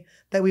gluttony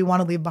that we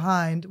want to leave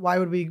behind? Why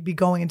would we be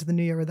going into the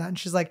new year with that? And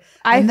she's like,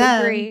 I and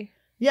then- agree.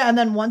 Yeah, and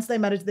then once they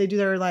meditate, they do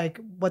their like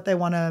what they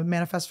want to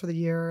manifest for the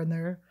year and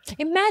their...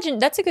 Imagine,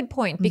 that's a good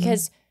point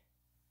because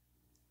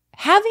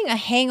having a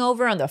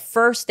hangover on the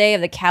first day of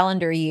the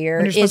calendar year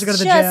When you're supposed is to go to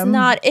the just gym.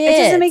 not it.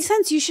 It doesn't make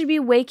sense. You should be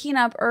waking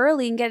up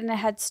early and getting a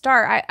head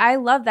start. I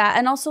love that.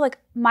 And also, like,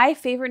 my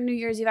favorite New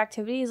Year's Eve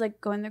activity is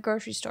like going to the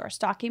grocery store,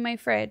 stocking my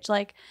fridge.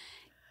 Like,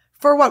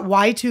 For what,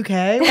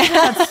 Y2K? What's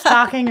that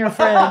stocking your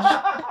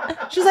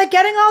fridge? She's like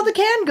getting all the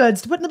canned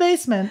goods to put in the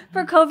basement.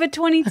 for COVID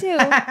 22.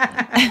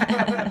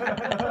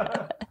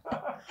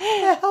 What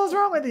the hell's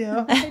wrong with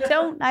you?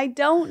 I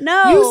don't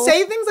know. You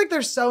say things like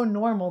they're so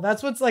normal.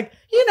 That's what's like,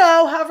 you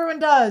know, how everyone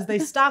does. They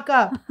stock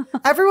up.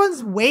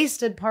 Everyone's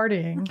wasted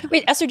partying.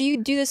 Wait, Esther, do you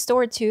do the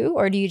store too,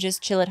 or do you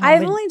just chill at home?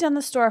 I've and- only done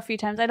the store a few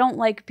times. I don't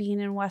like being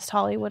in West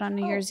Hollywood on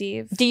New Year's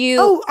Eve. Do you?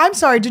 Oh, I'm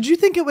sorry. Did you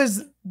think it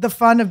was the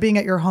fun of being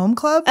at your home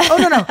club? Oh,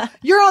 no.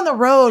 You're on the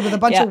road with a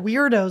bunch Yeah. of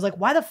weirdos. Like,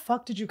 why the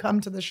fuck did you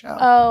come to the show?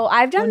 Oh,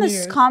 I've done On New this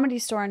Year's. comedy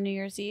store on New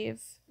Year's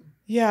Eve.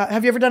 Yeah.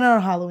 Have you ever done it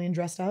on Halloween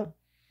dressed up?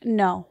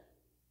 No.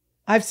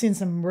 I've seen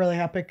some really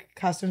epic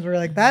costumes where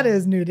you're like, that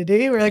is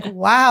nudity. We're like,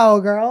 wow,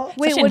 girl.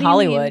 Wait, Especially what in do you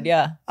Hollywood, mean?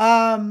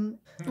 yeah.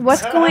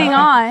 What's going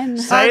on?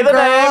 Say the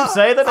name.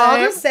 Say the I'll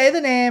name. just say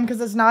the name because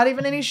it's not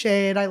even any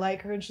shade. I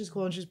like her and she's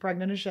cool and she's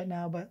pregnant as shit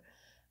now. But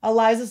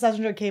Eliza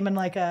Schlesinger came in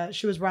like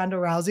she was Ronda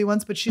Rousey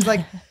once, but she's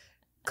like,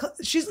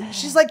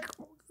 she's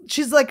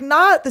like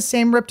not the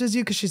same ripped as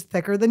you because she's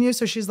thicker than you.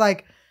 So she's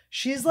like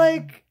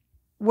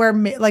where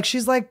like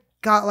she's like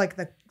got like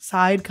the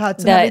side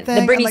cuts and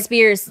everything. The Britney and, like,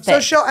 Spears So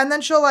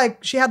thing. she'll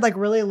like she had like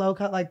really low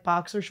cut like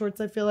boxer shorts,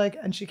 I feel like,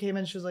 and she came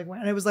in, she was like,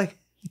 and it was like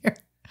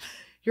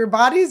your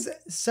body's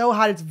so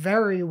hot, it's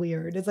very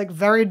weird. It's like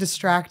very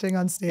distracting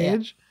on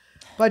stage.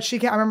 Yeah. But I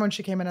remember when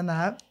she came in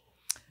that.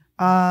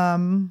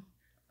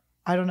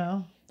 I don't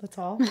know. That's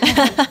all.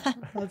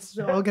 That's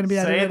all going to be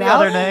edited Say the out.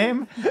 other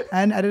name.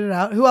 And edited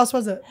out. Who else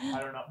was it? I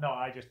don't know. No,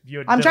 I just.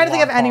 I'm trying to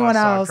think of anyone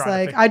else.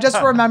 Like, I just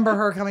remember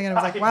her coming in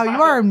and was like, wow,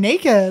 you are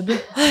naked.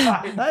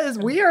 That is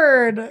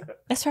weird.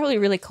 It's probably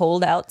really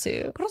cold out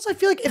too. But also, I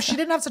feel like if she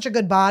didn't have such a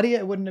good body,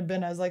 it wouldn't have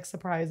been as like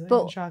surprising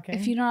But and shocking.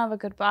 if you don't have a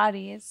good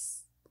body, it's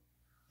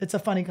It's a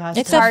funny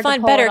costume. It's hard a to fun,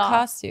 pull better it off.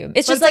 costume.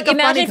 It's But just it's like like a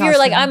imagine funny if you were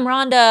like, costume.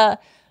 I'm Rhonda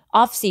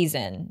off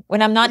season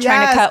when I'm not trying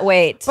to Yes, cut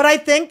weight. But I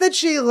think that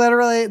she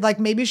literally, like,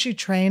 maybe she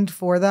trained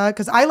for that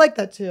because I like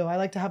that too. I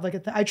like to have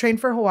like I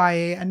trained for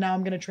Hawaii and now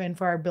I'm going to train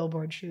for our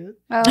billboard shoot,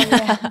 oh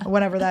yeah.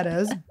 whenever that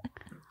is.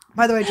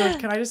 By the way, George,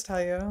 can I just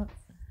tell you?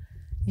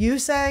 You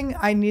saying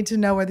I need to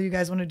know whether you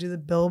guys want to do the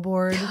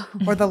billboard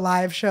or the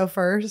live show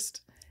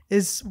first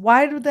is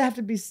why do they have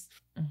to be?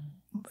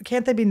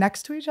 Can't they be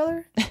next to each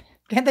other?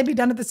 Can't they be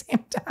done at the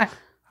same time?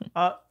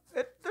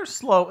 They're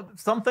slow.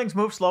 Some things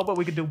move slow, but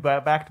we could do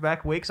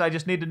back-to-back weeks. I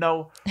just need to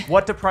know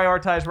what to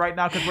prioritize right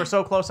now because we're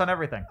so close on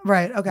everything.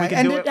 Right. Okay. We can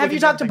And do it- have we you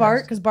can talked do to Bart?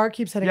 things. Because Bart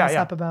keeps hitting Yeah, us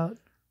yeah. up about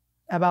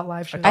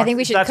live shows. I think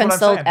we should That's what I'm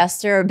consult saying.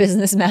 Esther, our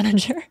business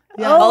manager,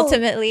 Yeah.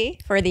 ultimately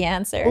for the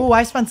answer. Oh,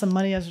 I spent some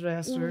money yesterday,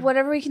 Esther.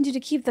 Whatever we can do to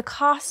keep the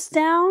costs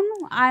down,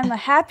 I'm a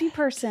happy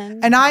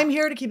person. And I'm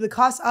here to keep the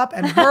costs up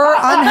and her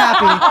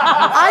unhappy.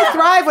 I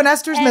thrive when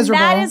Esther's And miserable.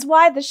 that is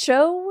why the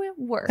show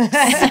works.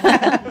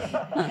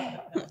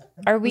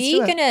 Are we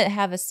do it. gonna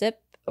have a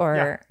sip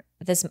or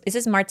this? Is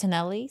this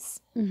Martinelli's?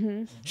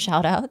 Mm-hmm.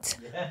 Shout out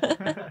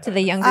to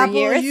the younger Apple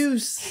years.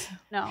 use.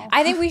 No.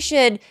 I think we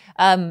should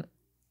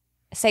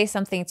say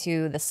something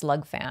to the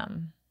Slug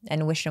fam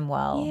and wish them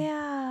well.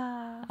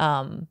 Yeah.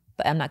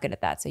 But I'm not good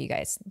at that, so you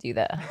guys do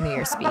the New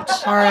Year's speech.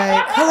 All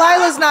right.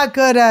 Khalyla's not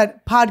good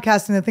at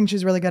podcasting, the thing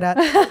she's really good at.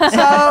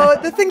 So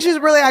the thing she's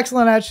really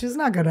excellent at, she's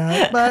not good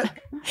at. But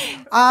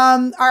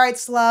all right,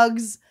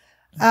 slugs.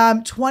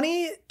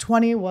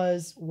 2020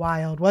 was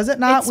wild, was it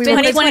not? It's been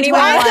 2021.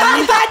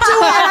 I'm gonna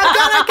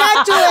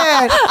get to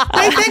it.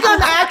 They think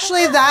I'm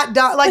actually that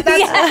dumb. Like that's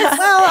Yes.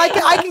 well,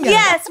 I can get it.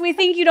 Yes, we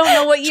think you don't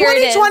know what year it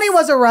is. 2020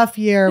 was a rough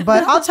year,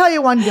 but I'll tell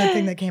you one good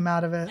thing that came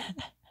out of it.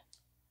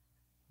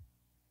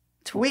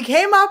 We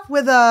came up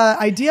with an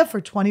idea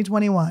for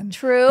 2021.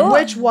 True.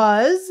 Which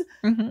was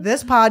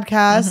this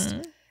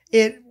podcast.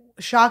 It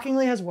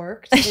shockingly has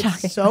worked.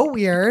 It's so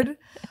weird.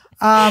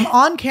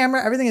 On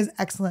camera, everything is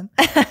excellent.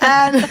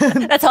 And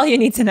That's all you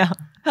need to know.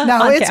 no,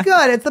 On it's camera.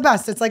 good. It's the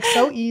best. It's like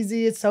so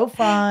easy. It's so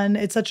fun.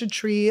 It's such a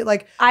treat.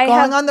 Like I going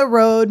have- on the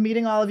road,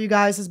 meeting all of you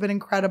guys has been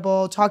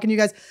incredible. Talking to you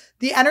guys.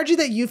 The energy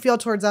that you feel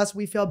towards us,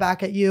 we feel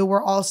back at you.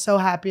 We're all so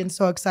happy and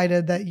so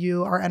excited that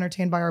you are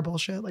entertained by our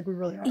bullshit. Like we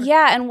really are.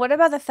 Yeah, and what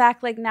about the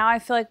fact like now I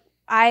feel like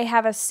I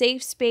have a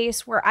safe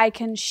space where I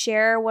can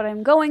share what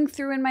I'm going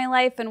through in my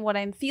life and what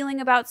I'm feeling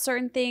about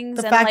certain things.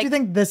 The and fact like, you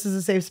think this is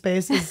a safe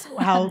space is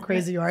how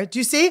crazy you are. Do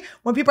you see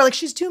when people are like,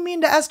 she's too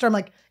mean to Esther? I'm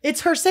like,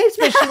 it's her safe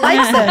space. She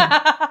likes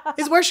it.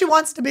 It's where she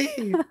wants to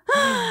be.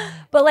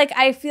 But like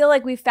I feel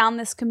like we found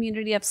this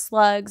community of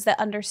slugs that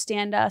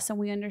understand us and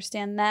we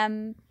understand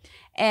them.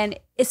 And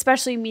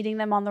especially meeting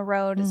them on the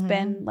road has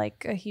been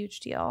like a huge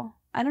deal.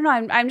 I don't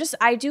know.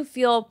 I do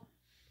feel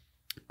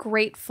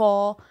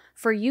grateful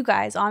for you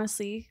guys,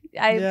 honestly.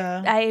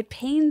 It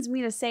pains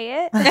me to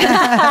say it.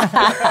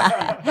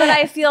 But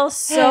I feel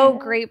so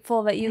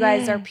grateful that you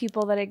guys are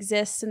people that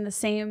exist in the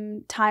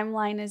same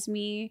timeline as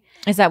me.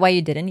 Is that why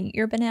you didn't eat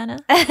your banana?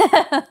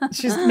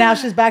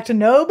 She's back to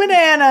no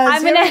bananas.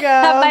 I'm Here gonna we go.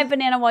 have my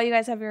banana while you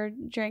guys have your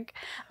drink.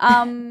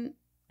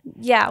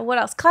 Yeah, what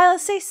else? Khalyla,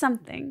 say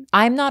something.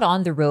 I'm not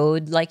on the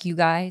road like you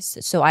guys,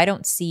 so I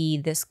don't see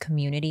this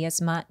community as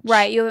much.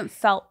 Right, you haven't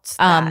felt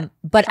that.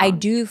 But I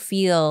do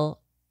feel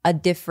a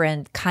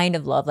different kind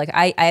of love. Like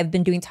I've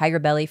been doing Tiger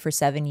Belly for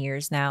 7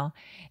 years now,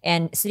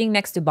 and sitting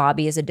next to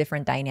Bobby is a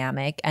different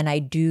dynamic, and I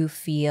do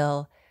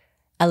feel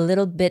a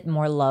little bit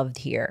more loved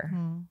here.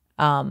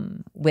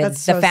 With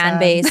That's the so fan sad.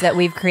 base that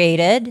we've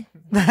created.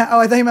 Oh,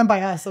 I thought you meant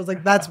by us. I was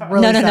like, that's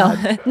really sad.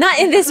 No. Not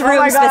in this Oh room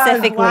my God,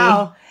 specifically.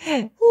 wow.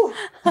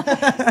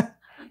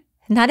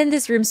 Not in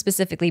this room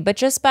specifically, but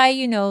just by,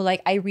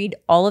 like I read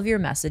all of your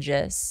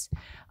messages.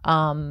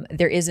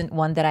 There isn't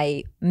one that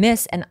I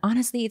miss. And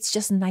honestly, it's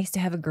just nice to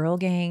have a girl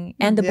gang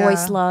and the boy Yeah.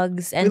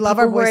 slugs and We love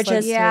people our who boy are slugs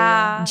just too.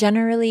 Yeah.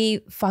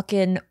 generally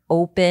fucking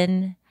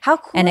open How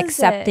cool and is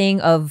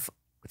accepting of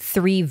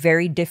three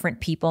very different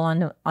people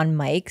on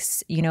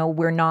mics.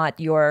 We're not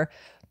your,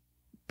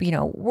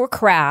 we're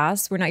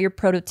crass. We're not your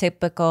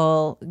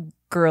prototypical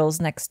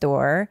girls next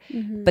door.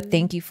 it? But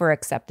thank you for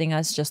accepting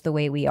us just the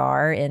way we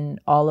are in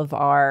all of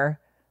our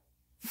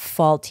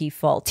faulty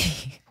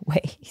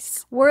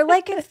ways. We're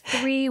like if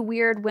 3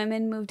 weird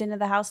women moved into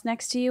the house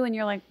next to you and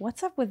you're like,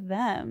 what's up with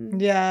them?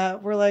 Yeah,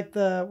 we're like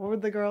what were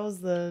the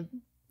girls?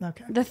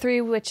 Okay. The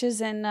 3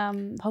 witches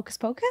in Hocus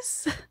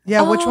Pocus?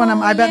 Yeah, which one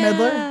am I? Bette yeah.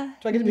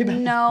 Midler? Do I get to be Bette?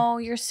 No,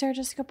 you're Sarah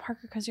Jessica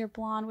Parker because you're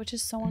blonde, which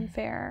is so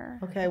unfair.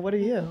 Okay, what are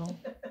you?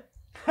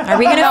 Are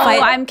we gonna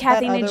fight? I'm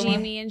Kathy That other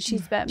Najimy and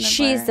she's Bette Midler.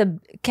 She's the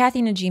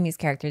Kathy Najimy's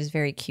character is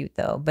very cute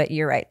though, but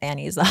you're right,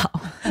 Annie's the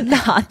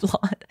hot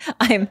blonde.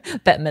 I'm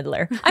Bette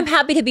Midler. I'm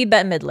happy to be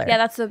Bette Midler. Yeah,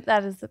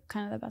 that is the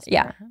kind of the best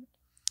Yeah. part.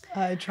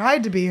 I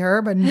tried to be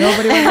her, but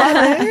nobody would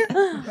let me.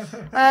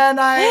 And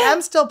I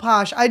am still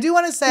posh. I do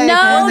want to say,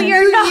 No,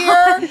 you're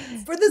not.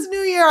 For this new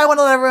year, I want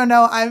to let everyone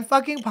know I'm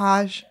fucking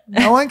posh.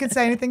 No one can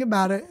say anything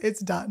about it. It's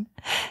done.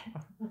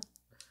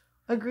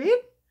 Agreed?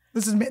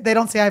 This is me. They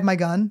don't say I have my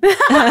gun.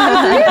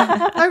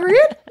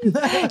 Agreed?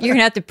 You're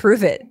gonna have to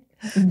prove it.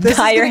 This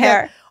Dye is your gonna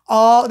hair.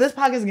 This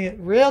podcast is gonna get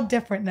real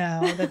different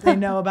now that they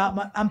know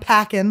about I'm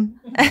packing.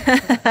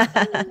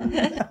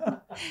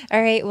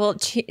 All right. Well,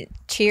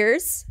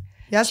 cheers.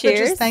 Yes,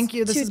 Cheers bitches, thank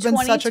you. This to has been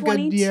such a good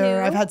 2022.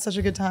 year. I've had such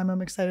a good time.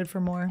 I'm excited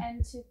for more.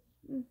 And to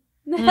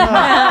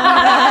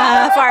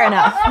Far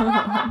enough.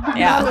 That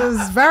Yeah.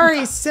 was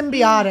very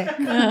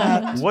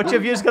symbiotic. Which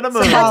of you is gonna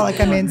move?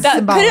 Symbolic, I mean, That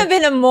symbolic. could have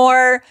been a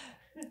more.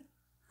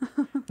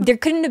 There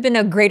couldn't have been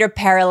a greater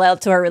parallel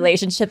to our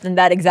relationship than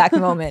that exact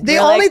moment. The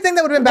We're only like, thing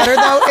that would have been better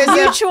though is if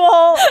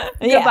mutual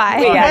Yeah, goodbye.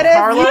 yeah. What if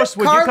Carlos,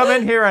 would you Carlos- come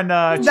in here and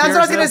that's what I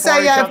was gonna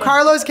say. Yeah, if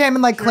Carlos came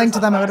and like clinged to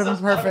them, it would have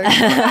been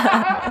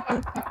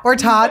perfect. Or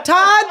Todd.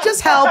 Todd,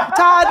 just help.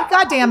 Todd,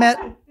 god damn it.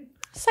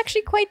 it's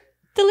actually quite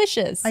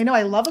delicious. I know.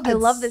 I love a good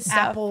love this stuff.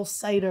 apple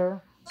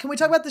cider. Can we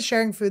talk about the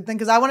sharing food thing?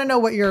 Because I want to know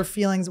what your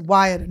feelings,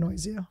 why it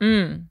annoys you.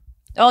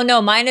 Oh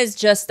no, mine is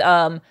just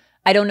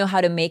I don't know how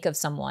to make of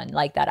someone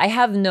like that. I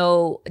have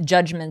no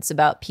judgments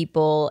about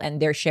people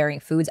and their sharing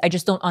foods. I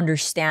just don't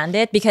understand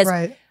it because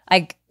Right.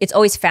 it's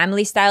always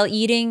family style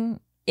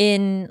eating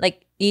in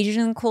like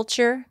Asian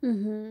culture.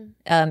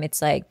 It's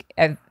like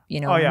Oh,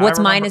 yeah, I what's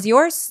mine remember- is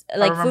yours, I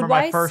like remember food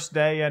my wise. first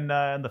day in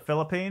the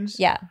Philippines.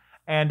 Yeah.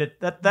 And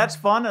that's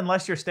fun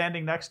unless you're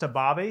standing next to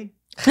Bobby.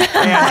 And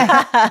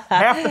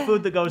half the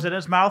food that goes in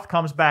his mouth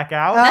comes back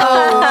out.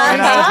 Oh,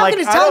 And I was like,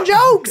 he's I telling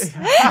don't- jokes.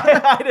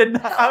 I didn't.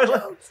 I was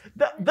like,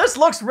 this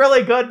looks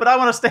really good, but I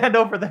want to stand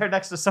over there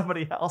next to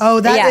somebody else. Oh,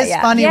 that is Yeah,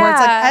 yeah. funny. Where it's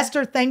like, Yeah.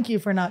 Esther, thank you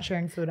for not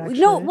sharing food. Actually,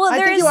 No, well, I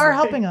there think you is- are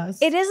helping us.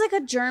 It is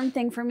like a germ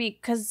thing for me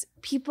because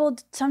people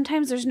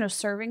sometimes there's no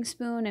serving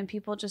spoon and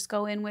people just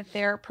go in with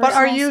their personal. But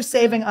are you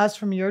saving us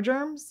from your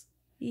germs?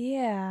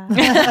 Yeah.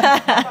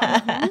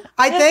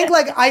 I think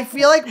I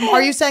feel like,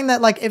 are you saying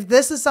that like if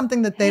this is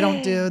something that they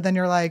don't do, then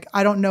you're like,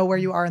 I don't know where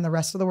you are in the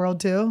rest of the world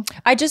too?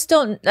 I just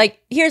don't like.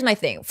 Here's my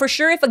thing. For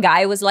sure, if a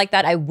guy was like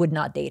that, I would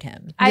not date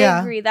him I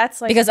Yeah. agree.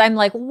 That's like because I'm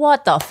like,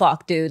 what the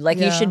fuck, dude? Like,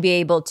 you Yeah. should be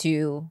able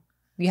to.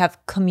 You have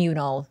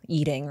communal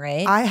eating,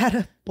 right? I had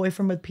a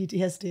boyfriend with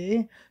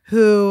PTSD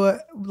who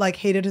like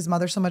hated his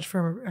mother so much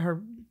for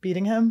her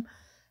beating him.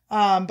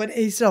 But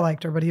he still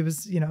liked her, but he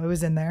was, it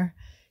was in there.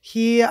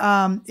 He,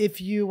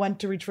 if you went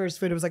to reach for his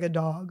food, it was like a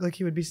dog. Like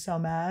he would be so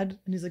mad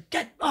and he's like,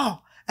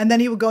 and then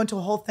he would go into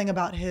a whole thing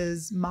about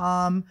his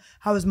mom,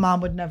 how his mom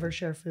would never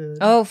share food.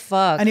 oh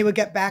fuck. And he would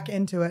get back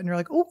into it and you're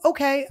like, oh,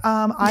 okay.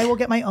 I will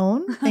get my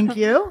own. Thank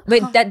you.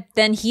 But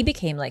then he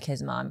became like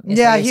his mom. is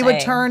Yeah, what you're he would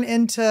saying. turn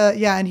into,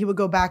 and he would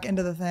go back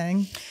into the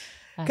thing.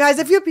 Guys,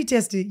 if you have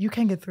PTSD, you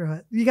can get through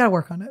it. You got to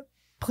work on it.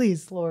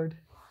 Please, Lord.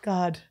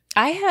 God.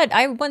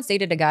 I once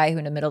dated a guy who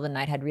in the middle of the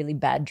night had really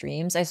bad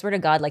dreams. I swear to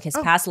God, like his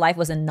past life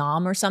was a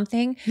nom or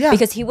something. Yeah.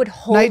 Because he would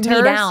hold Night me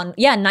terrors? down.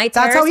 Yeah, night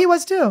That's terrors. how he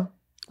was too.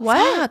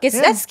 Fuck, Yeah.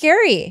 that's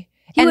scary.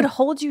 he And would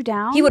hold you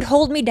down. he would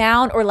hold me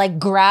down or like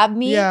grab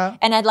me, Yeah.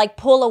 and I'd like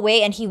pull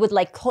away, and he would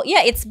like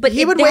but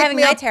He would they're wake having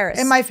me night up terrors.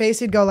 in my face.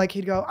 He'd go,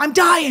 I'm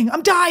dying.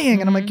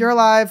 And I'm like, you're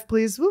alive.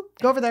 Please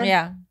go over there.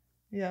 yeah.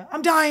 Yeah.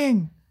 I'm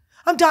dying.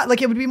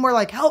 Like it would be more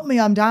like, help me.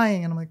 I'm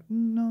dying. And I'm like,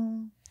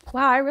 no.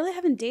 Wow, I really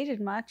haven't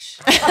dated much.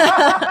 You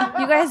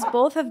guys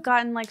both have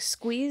gotten like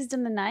squeezed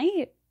in the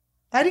night.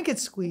 I didn't get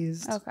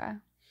squeezed. Okay.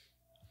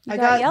 You I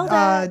got yelled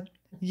at.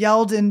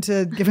 yelled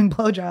into giving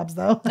blowjobs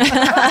though.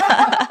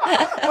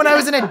 When I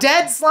was in a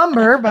dead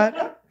slumber,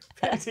 but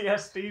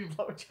PTSD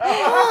blowjob.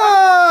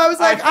 I was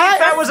I like, think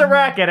that was a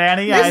racket,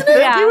 Annie. I Isn't think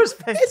it? he was.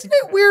 Isn't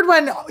it weird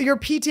when your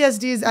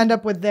PTSDs end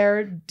up with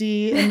their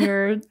D and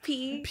your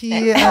P.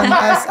 P and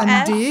S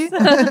and D?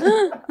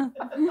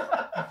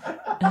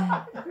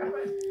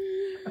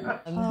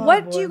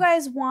 What do you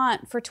guys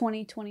want for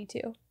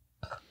 2022?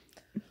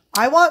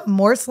 I want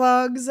more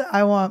slugs.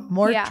 I want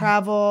more Yeah.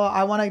 travel.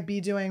 I want to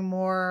be doing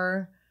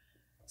more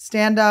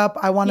stand up.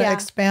 I want to Yeah.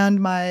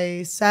 expand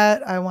my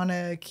set. I want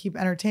to keep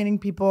entertaining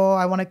people.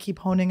 I want to keep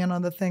honing in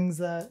on the things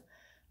that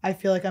I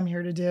feel like I'm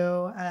here to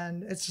do.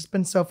 And it's just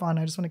been so fun.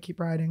 I just want to keep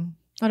riding.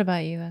 What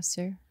about you,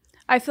 Esther?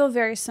 I feel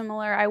very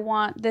similar. I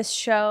want this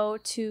show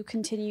to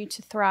continue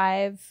to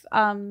thrive.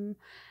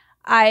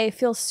 I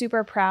feel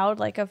super proud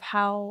of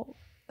how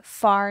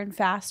far and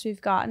fast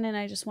we've gotten, and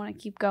I just want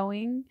to keep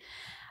going.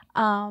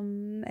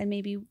 And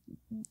maybe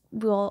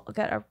we'll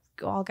get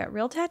all get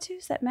real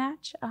tattoos that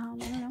match. I don't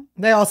know.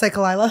 They all say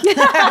Khalyla.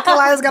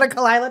 Khalyla's got a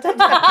Khalyla tattoo.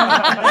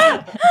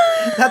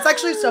 That's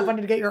actually so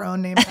funny to get your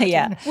own name.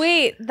 Yeah.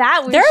 Wait,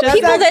 that There are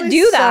people that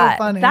do so that.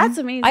 funny. That's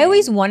amazing. I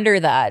always wonder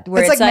that.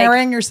 Where It's like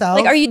marrying yourself.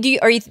 Like, do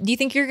you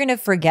think you're gonna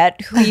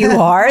forget who you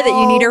are? That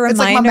you need a reminder? It's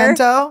like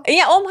Memento.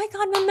 Yeah. Oh my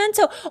God,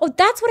 Memento. Oh,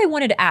 that's what I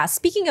wanted to ask.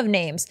 Speaking of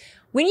names,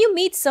 when you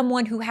meet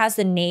someone who has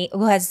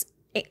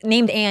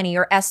named Annie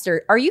or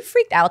Esther, are you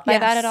freaked out by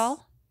that at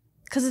all?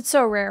 Because it's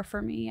so rare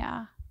for me.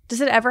 Yeah.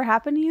 Does it ever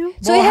happen to you?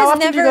 So Well, it how has often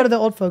do you never- go to the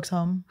old folks'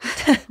 home?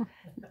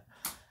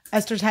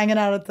 Esther's hanging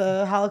out at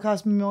the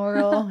Holocaust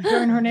Memorial,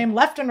 hearing her name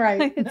left and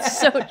right. It's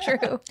so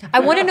true.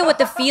 I want to know what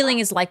the feeling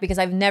is like because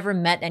I've never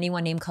met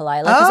anyone named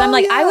Khalyla. Because I'm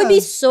like, I would yeah. be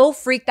so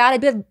freaked out. I'd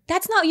be like,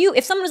 that's not you.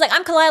 If someone was like,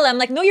 I'm Khalyla, I'm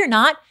like, no, you're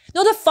not.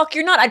 No, the fuck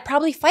you're not. I'd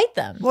probably fight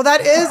them. Well,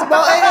 it is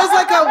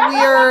like a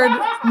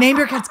weird name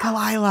your kids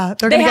Khalyla.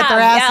 They're going to get their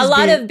asses yeah, a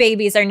lot beat. of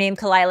babies are named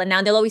Khalyla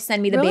now. They'll always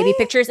send me the baby Really?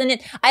 pictures. And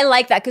I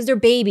like that because they're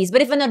babies.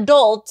 But if an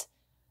adult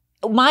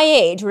my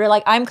age were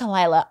like, I'm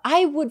Khalyla,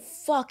 I would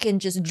fucking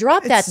just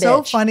drop that It's bitch.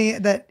 so funny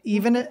that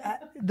even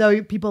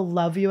though people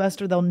love you,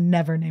 Esther, they'll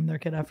never name their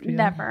kid after you.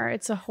 Never.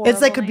 It's a horrible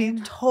It's like could name.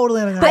 be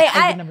totally. But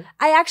I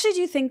actually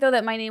do think though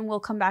that my name will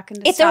come back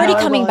into It's style. already No,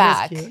 it coming will. It is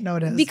back. cute. No,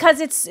 it is.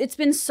 because it's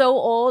been so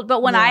old.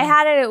 But when I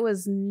had it, it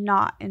was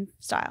not in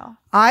style.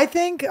 I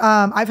think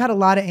I've had a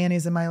lot of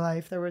Annies in my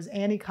life. There was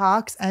Annie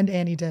Cox and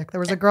Annie Dick. There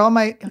was a girl in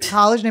my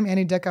college named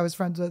Annie Dick I was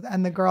friends with,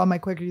 and the girl in my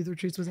Quaker Youth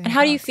Retreats was Annie And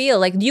how do you Cox. feel?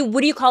 Like,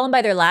 would you call them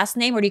by their last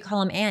name or do you call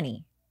them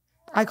Annie?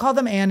 I called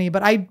them Annie,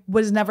 but I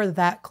was never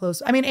that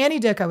close. I mean, Annie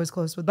Dick I was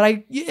close with,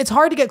 but it's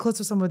hard to get close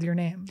with someone with your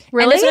name.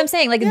 Really? And that's what I'm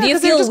saying. Like, Yeah, do you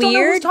 'cause they feel just don't know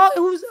weird?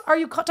 are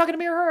you talking to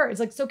me or her? It's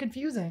like so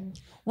confusing.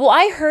 Well,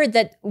 I heard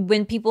that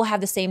when people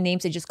have the same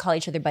names, they just call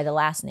each other by the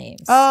last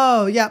names.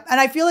 Oh yeah, and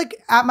I feel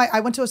like I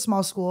went to a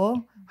small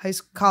school,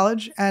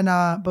 college, and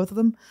both of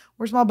them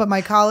were small, but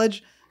my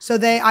college. So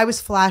I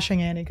was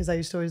flashing Annie because I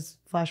used to always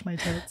flash my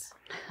tits.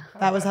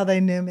 That was how they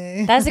knew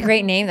me. That's a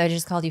great name, though. I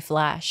just called you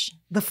Flash.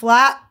 The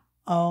flat.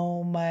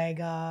 Oh my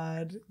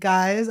God.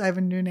 Guys, I have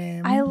a new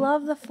name. I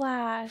love the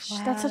Flash.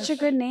 That's such a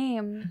good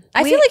name.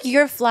 I feel like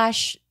you're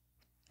Flash,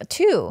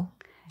 too.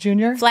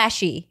 Junior?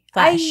 Flashy.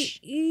 Flash.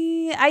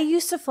 I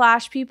used to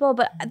flash people,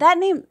 but that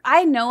name,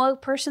 I know a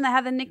person that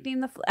had the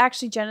nickname,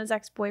 actually Jenna's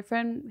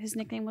ex-boyfriend, his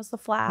nickname was the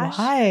Flash.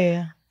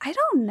 Why? I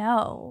don't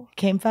know.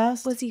 Came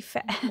fast? Was he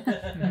fat?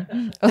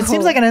 It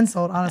seems like an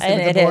insult, honestly,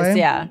 with It the boy. is,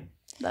 yeah.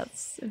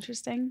 That's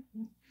interesting.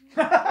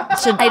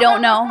 I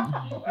don't know.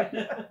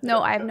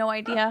 No, I have no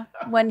idea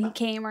when he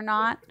came or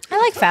not. I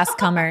like fast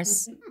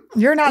comers.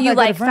 You're not You that good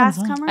like of friends,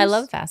 fast huh? comers? I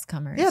love fast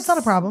comers. Yeah, it's not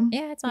a problem.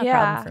 Yeah, it's not a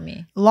Yeah. problem for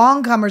me.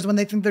 Long comers, when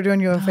they think they're doing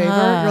you a favor,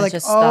 you're like,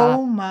 just oh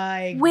stop.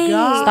 my Wait.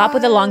 God. Stop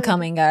with the long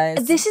coming,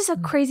 guys. This is a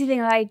crazy thing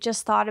that I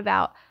just thought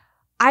about.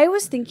 I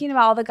was thinking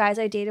about all the guys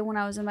I dated when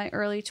I was in my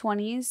early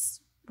 20s,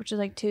 which is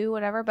like 2,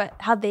 whatever, but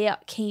how they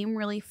came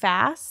really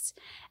fast.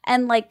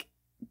 And like,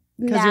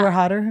 Because you were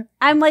hotter?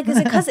 I'm like, is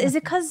it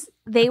because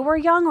they were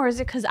young or is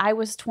it because I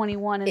was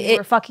 21 and they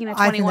were fucking a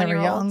I think they were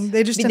 21-year-old? young.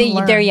 They just didn't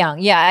learn. They're young.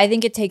 Yeah, I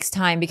think it takes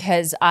time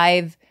because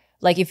if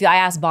I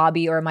ask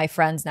Bobby or my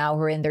friends now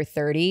who are in their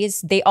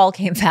 30s, they all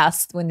came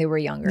fast when they were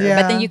younger.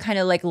 Yeah. But then you kind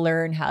of like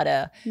learn how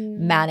to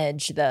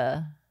manage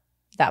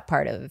that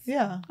part of.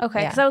 Yeah.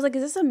 Okay, because I was like,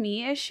 is this a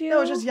me issue?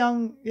 No, it's just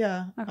young.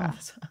 Yeah. Okay.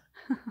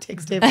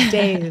 Takes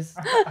days.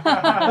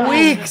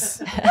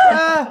 Weeks.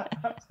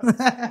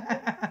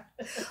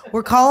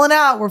 We're calling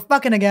out. We're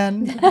fucking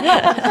again.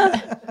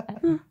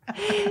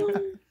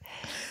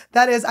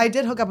 That is, I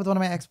did hook up with one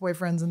of my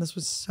ex-boyfriends and this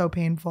was so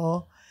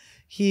painful.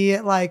 He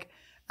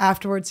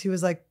afterwards, he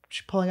was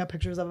pulling up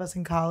pictures of us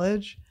in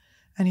college.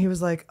 And he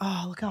was like,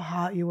 oh, look how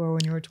hot you were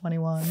when you were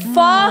 21. Fuck.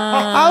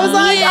 I was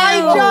like,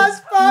 I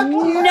just fucked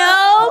you.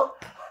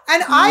 Nope.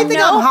 And I think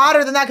I'm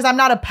hotter than that because I'm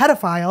not a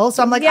pedophile.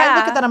 So I'm like, I Yeah.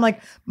 look at that, I'm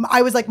like,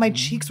 I was like, my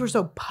cheeks were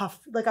so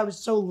puffed. Like I was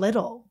so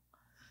little.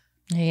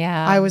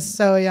 Yeah. I was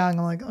so young.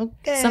 I'm like,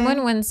 okay.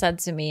 Someone once said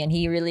to me, and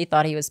he really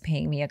thought he was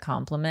paying me a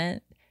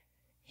compliment.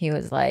 He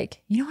was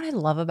like, you know what I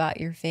love about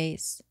your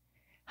face?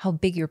 How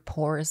big your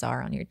pores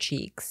are on your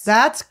cheeks.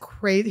 That's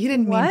crazy. He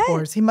didn't mean What?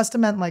 pores. He must have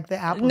meant like the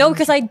apple. No,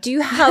 because I do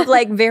have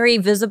very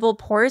visible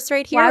pores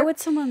right here. Why would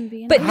someone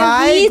be in But that? no,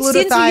 High he was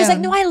like,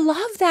 glutathione. no, I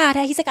love that.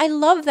 He's like, I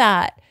love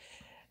that.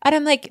 And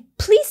I'm like,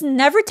 please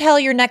never tell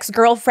your next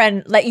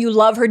girlfriend that you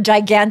love her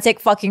gigantic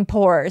fucking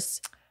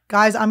pores.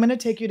 Guys, I'm going to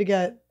take you to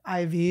get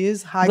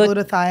IVs, high Glut-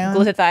 glutathione.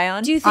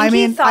 Glutathione. Do you think I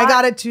mean, he thought I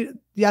got it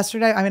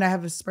yesterday. I mean, I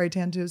have a spray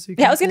tan too. So you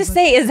Yeah, I can't was gonna see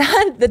say, is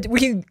that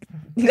you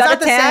It's got not a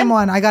the tan? same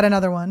one. I got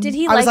another one. Did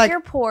he I was like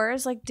your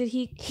pores? Did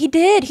he? He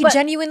did. He But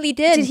genuinely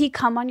did. Did he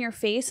come on your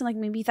face and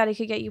maybe he thought he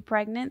could get you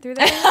pregnant through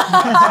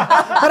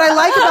that? What I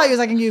like about you is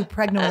I can get you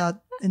pregnant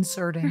without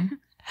inserting.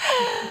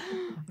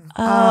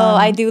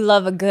 I do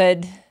love a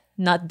good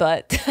nut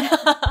butt.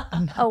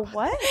 Oh,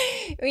 what?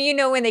 You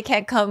know when they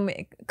can't come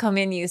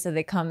in you, so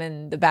they come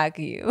in the back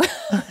of you.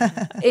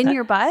 In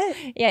your butt?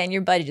 Yeah, in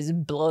your butt, you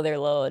just blow their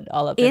load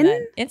all up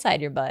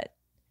inside your butt.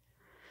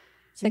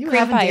 It's like You cream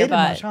haven't pie your dated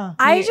butt. much, huh?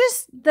 I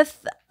just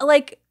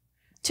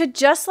To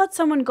just let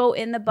someone go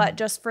in the butt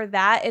just for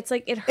that, it's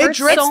like it hurts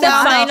It drips so It's the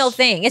much. final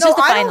thing. It's No, just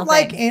the I final don't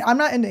like. thing. I'm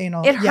not into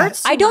anal. It hurts.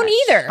 So I don't much.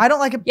 either. I don't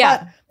like it. Yeah.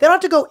 But they don't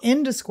have to go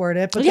in to squirt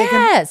it. But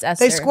Yes, they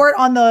Esther. squirt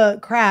on the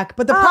crack.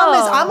 But the problem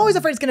is, Oh. I'm always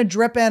afraid it's going to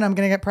drip in. I'm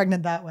going to get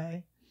pregnant that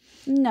way.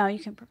 No, you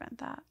can prevent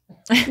that.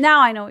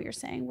 Now I know what you're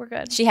saying. We're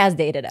good. She has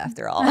dated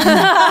after all.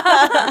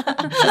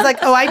 She's like,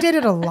 oh, I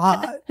dated a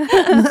lot.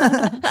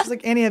 She's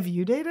like, Annie, have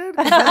you dated?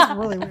 'Cause that's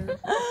really weird.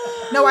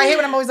 No, I hate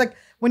when I'm always like,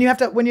 when you have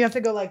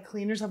to go like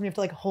clean yourself and you have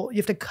to like hold, you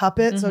have to cup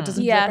it so it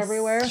doesn't Yes. drip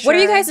everywhere. What are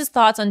you Sure. guys'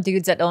 thoughts on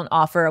dudes that don't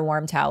offer a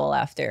warm towel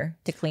after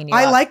to clean you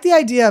I up? like the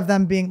idea of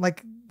them being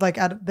like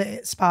at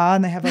the spa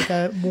and they have like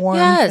a warm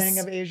Yes. thing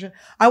of Asian.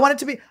 I want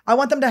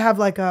them to have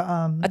like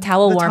a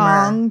towel the warmer.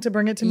 tongue to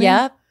bring it to me.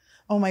 Yep.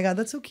 Oh my God,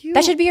 that's so cute.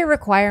 That should be a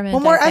requirement.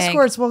 Well, more I think.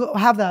 escorts will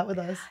have that with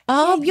us.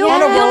 Oh, You'll yes.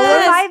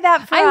 provide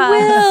that for us. I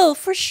will,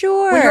 for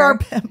sure. Well, you're our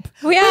pimp.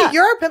 Well, yeah. Wait,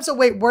 you're our pimp. So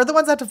wait, we're the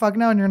ones that have to fuck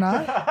now and you're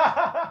not?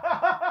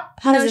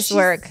 How does this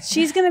work?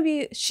 She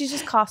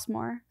just costs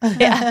more.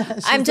 Yeah.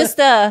 I'm just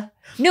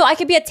no, I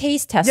could be a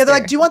taste tester. Yeah, they're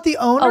like, do you want the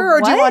owner A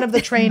or do you what? want of the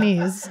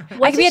trainees?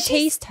 I could be a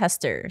taste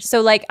tester.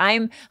 So like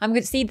I'm going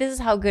to see, this is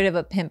how good of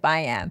a pimp I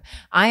am.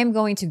 I am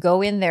going to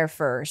go in there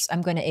first.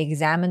 I'm going to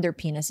examine their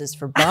penises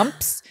for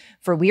bumps,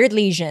 for weird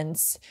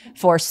lesions,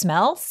 for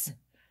smells.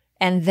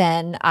 And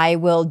then I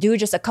will do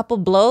just a couple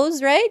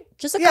blows, right?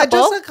 Just a Yeah, couple.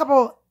 just a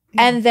couple.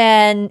 And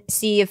then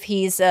see if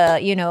he's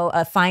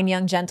a fine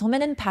young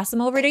gentleman and pass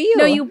him over to you.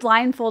 No, you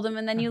blindfold him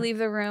and then you leave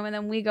the room and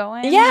then we go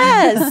in.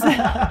 Yes.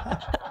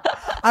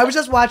 I was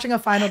just watching a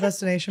Final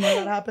Destination where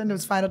that happened. It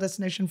was Final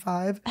Destination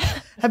 5.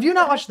 Have you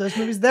not watched those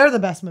movies? They're the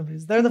best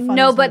movies. They're the funniest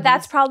No, but movies.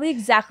 that's probably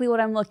exactly what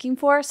I'm looking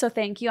for. So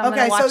thank you. I'm okay.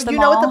 gonna watch So them you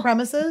know all. what the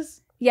premise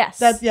is? Yes.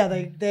 They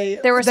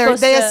were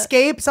supposed they to-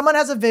 escape. Someone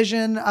has a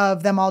vision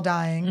of them all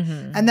dying,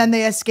 and then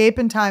they escape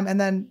in time, and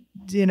then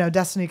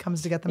destiny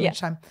comes to get them each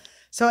time.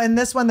 So in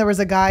this one, there was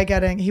a guy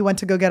he went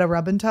to go get a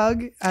rub and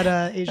tug at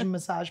an Asian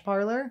massage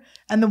parlor.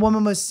 And the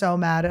woman was so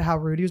mad at how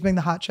rude he was being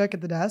the hot chick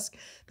at the desk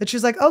that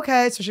she's like,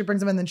 okay. So she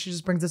brings him in, then she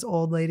just brings this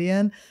old lady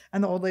in.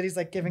 And the old lady's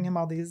like giving him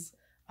all these,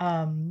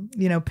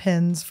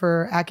 pins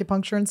for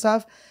acupuncture and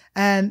stuff.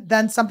 And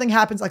then something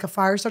happens, like a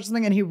fire starts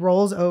something, and he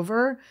rolls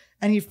over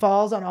and he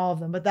falls on all of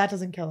them. But that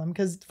doesn't kill him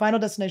because Final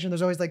Destination,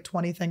 there's always like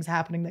 20 things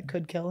happening that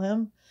could kill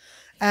him.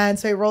 And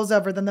so he rolls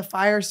over, then the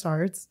fire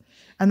starts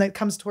and then it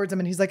comes towards him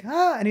and he's like,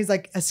 ah, and he's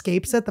like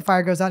escapes it. The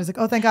fire goes out. He's like,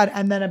 oh, thank God.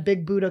 And then a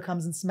big Buddha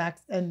comes and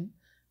smacks and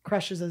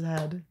crushes his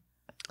head.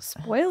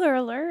 Spoiler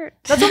alert.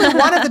 That's only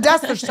one of the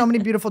deaths. There's so many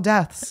beautiful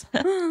deaths.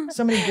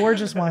 So many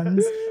gorgeous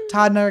ones.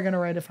 Todd and I are going to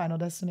write a Final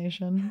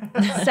Destination.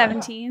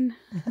 17.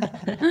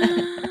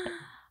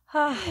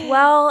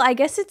 Well, I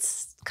guess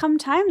it's come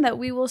time that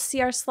we will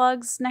see our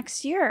slugs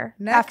next year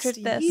after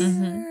this.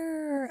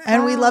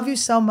 And we love you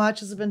so much.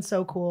 This has been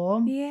so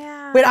cool.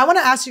 Yeah. Wait, I want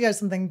to ask you guys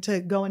something to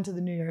go into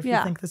the new year if you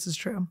think this is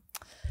true.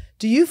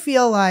 Do you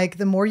feel like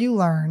the more you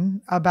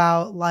learn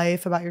about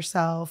life, about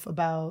yourself,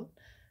 about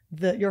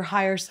your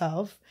higher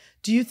self,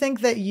 do you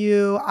think that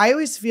I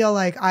always feel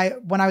like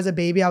when I was a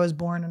baby, I was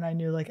born and I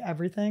knew like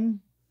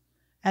everything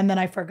and then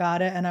I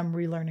forgot it and I'm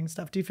relearning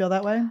stuff. Do you feel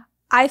that way?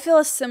 I feel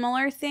a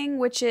similar thing,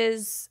 which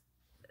is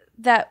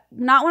that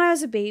not when I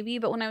was a baby,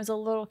 but when I was a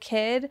little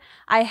kid,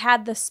 I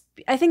had this,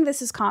 I think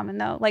this is common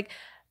though. Like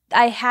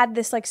I had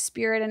this like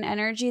spirit and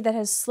energy that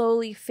has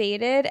slowly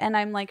faded and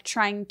I'm like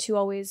trying to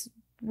always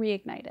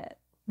reignite it.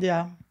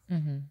 Yeah.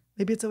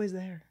 Maybe it's always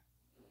there.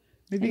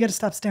 Maybe you got to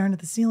stop staring at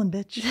the ceiling,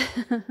 bitch.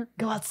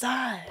 Go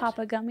outside.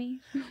 Papa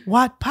Gummy.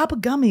 What? Papa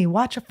Gummy.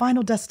 Watch a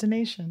Final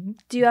Destination.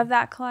 Do you have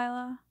that,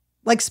 Khalyla?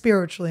 Like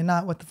spiritually,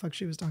 not what the fuck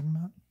she was talking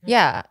about.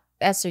 Yeah.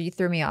 Esther, you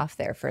threw me off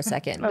there for a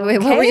second. Okay. Wait,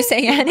 what were you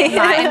saying, Annie?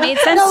 It made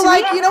sense No, to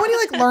like, me. you know when you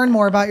like learn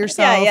more about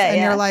yourself and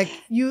yeah. you're like,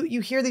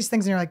 you hear these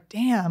things and you're like,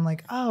 damn,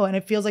 like, oh, and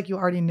it feels like you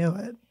already knew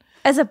it.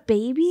 As a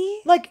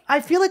baby? Like, I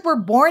feel like we're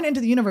born into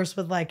the universe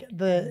with like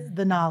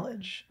the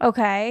knowledge.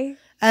 Okay.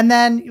 And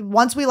then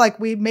once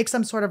we make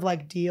some sort of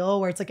like deal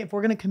where it's like, if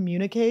we're going to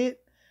communicate,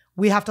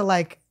 we have to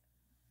like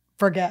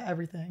forget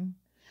everything.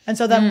 And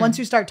so then once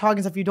you start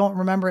talking stuff, you don't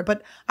remember it.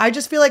 But I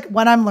just feel like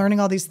when I'm learning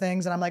all these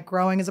things and I'm like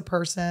growing as a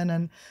person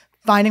and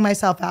finding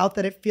myself out,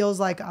 that it feels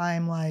like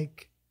I'm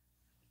like,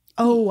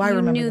 oh, I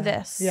remember You knew that.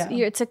 this. Yeah.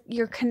 You're so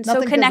Nothing feels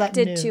that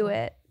connected to new.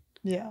 it.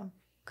 Yeah.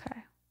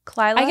 Okay.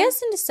 Khalyla? I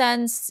guess in a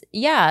sense,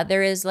 yeah,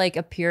 there is like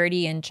a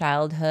purity in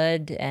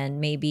childhood, and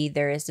maybe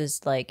there is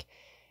this like,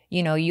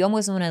 you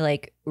almost want to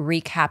like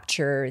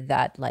recapture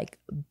that like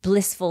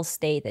blissful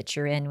state that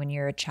you're in when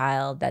you're a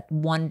child, that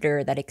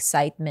wonder, that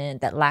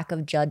excitement, that lack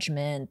of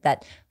judgment,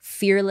 that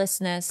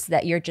fearlessness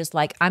that you're just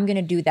like, I'm going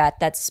to do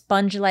that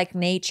sponge-like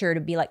nature to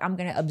be like, I'm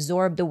going to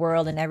absorb the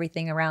world and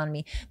everything around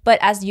me. But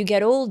as you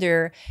get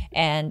older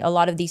and a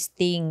lot of these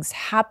things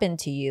happen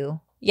to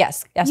you,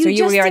 yes, Esther, you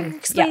just are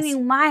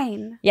explaining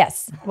mine.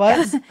 Yes.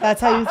 What? That's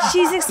how you.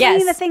 She's explaining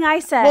Yes. the thing I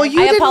said. Well, you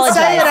I didn't apologize.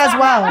 say it as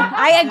well.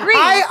 I agree.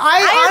 I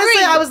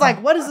honestly, agree. I was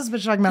like, what is this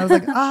bitch talking about? I was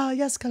like,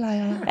 yes,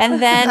 Khalyla. And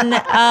then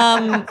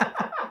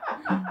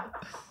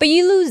But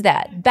you lose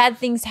that. Bad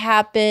things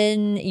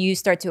happen. You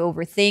start to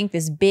overthink.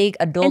 This big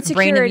adult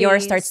brain of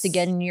yours starts to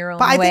get in your own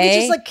way. But I think it's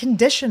just like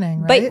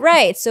conditioning, right? But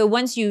right. So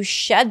once you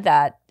shed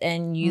that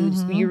and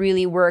you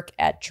really work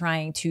at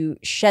trying to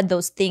shed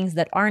those things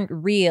that aren't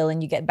real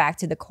and you get back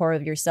to the core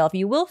of yourself,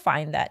 you will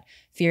find that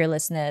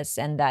fearlessness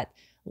and that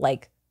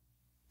like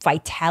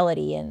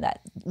vitality and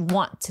that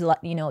want to,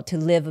 you know, to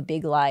live a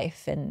big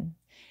life. And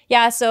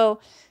yeah, so...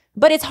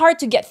 But it's hard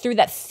to get through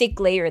that thick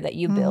layer that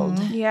you build.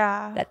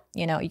 Yeah. That,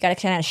 you know, you got to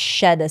kind of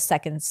shed a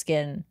second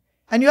skin.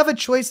 And you have a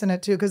choice in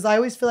it too, because I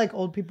always feel like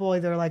old people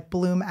either like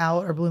bloom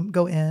out or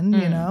go in,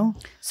 you know?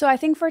 So I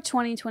think for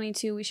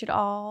 2022, we should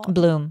all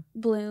bloom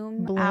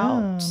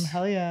out.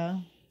 Hell yeah.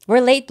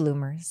 We're late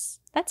bloomers.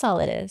 That's all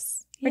it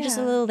is. We're just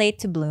a little late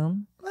to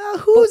bloom. Well,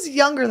 who's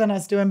younger than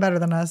us doing better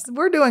than us?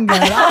 We're doing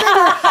good.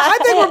 I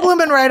think we're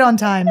blooming right on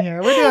time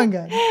here. We're doing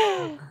good.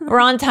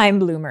 We're on time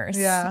bloomers.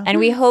 Yeah. And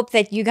we hope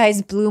that you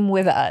guys bloom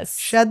with us.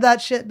 Shed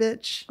that shit,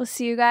 bitch. We'll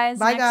see you guys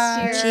Bye, next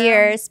guys.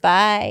 year. Cheers.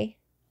 Bye.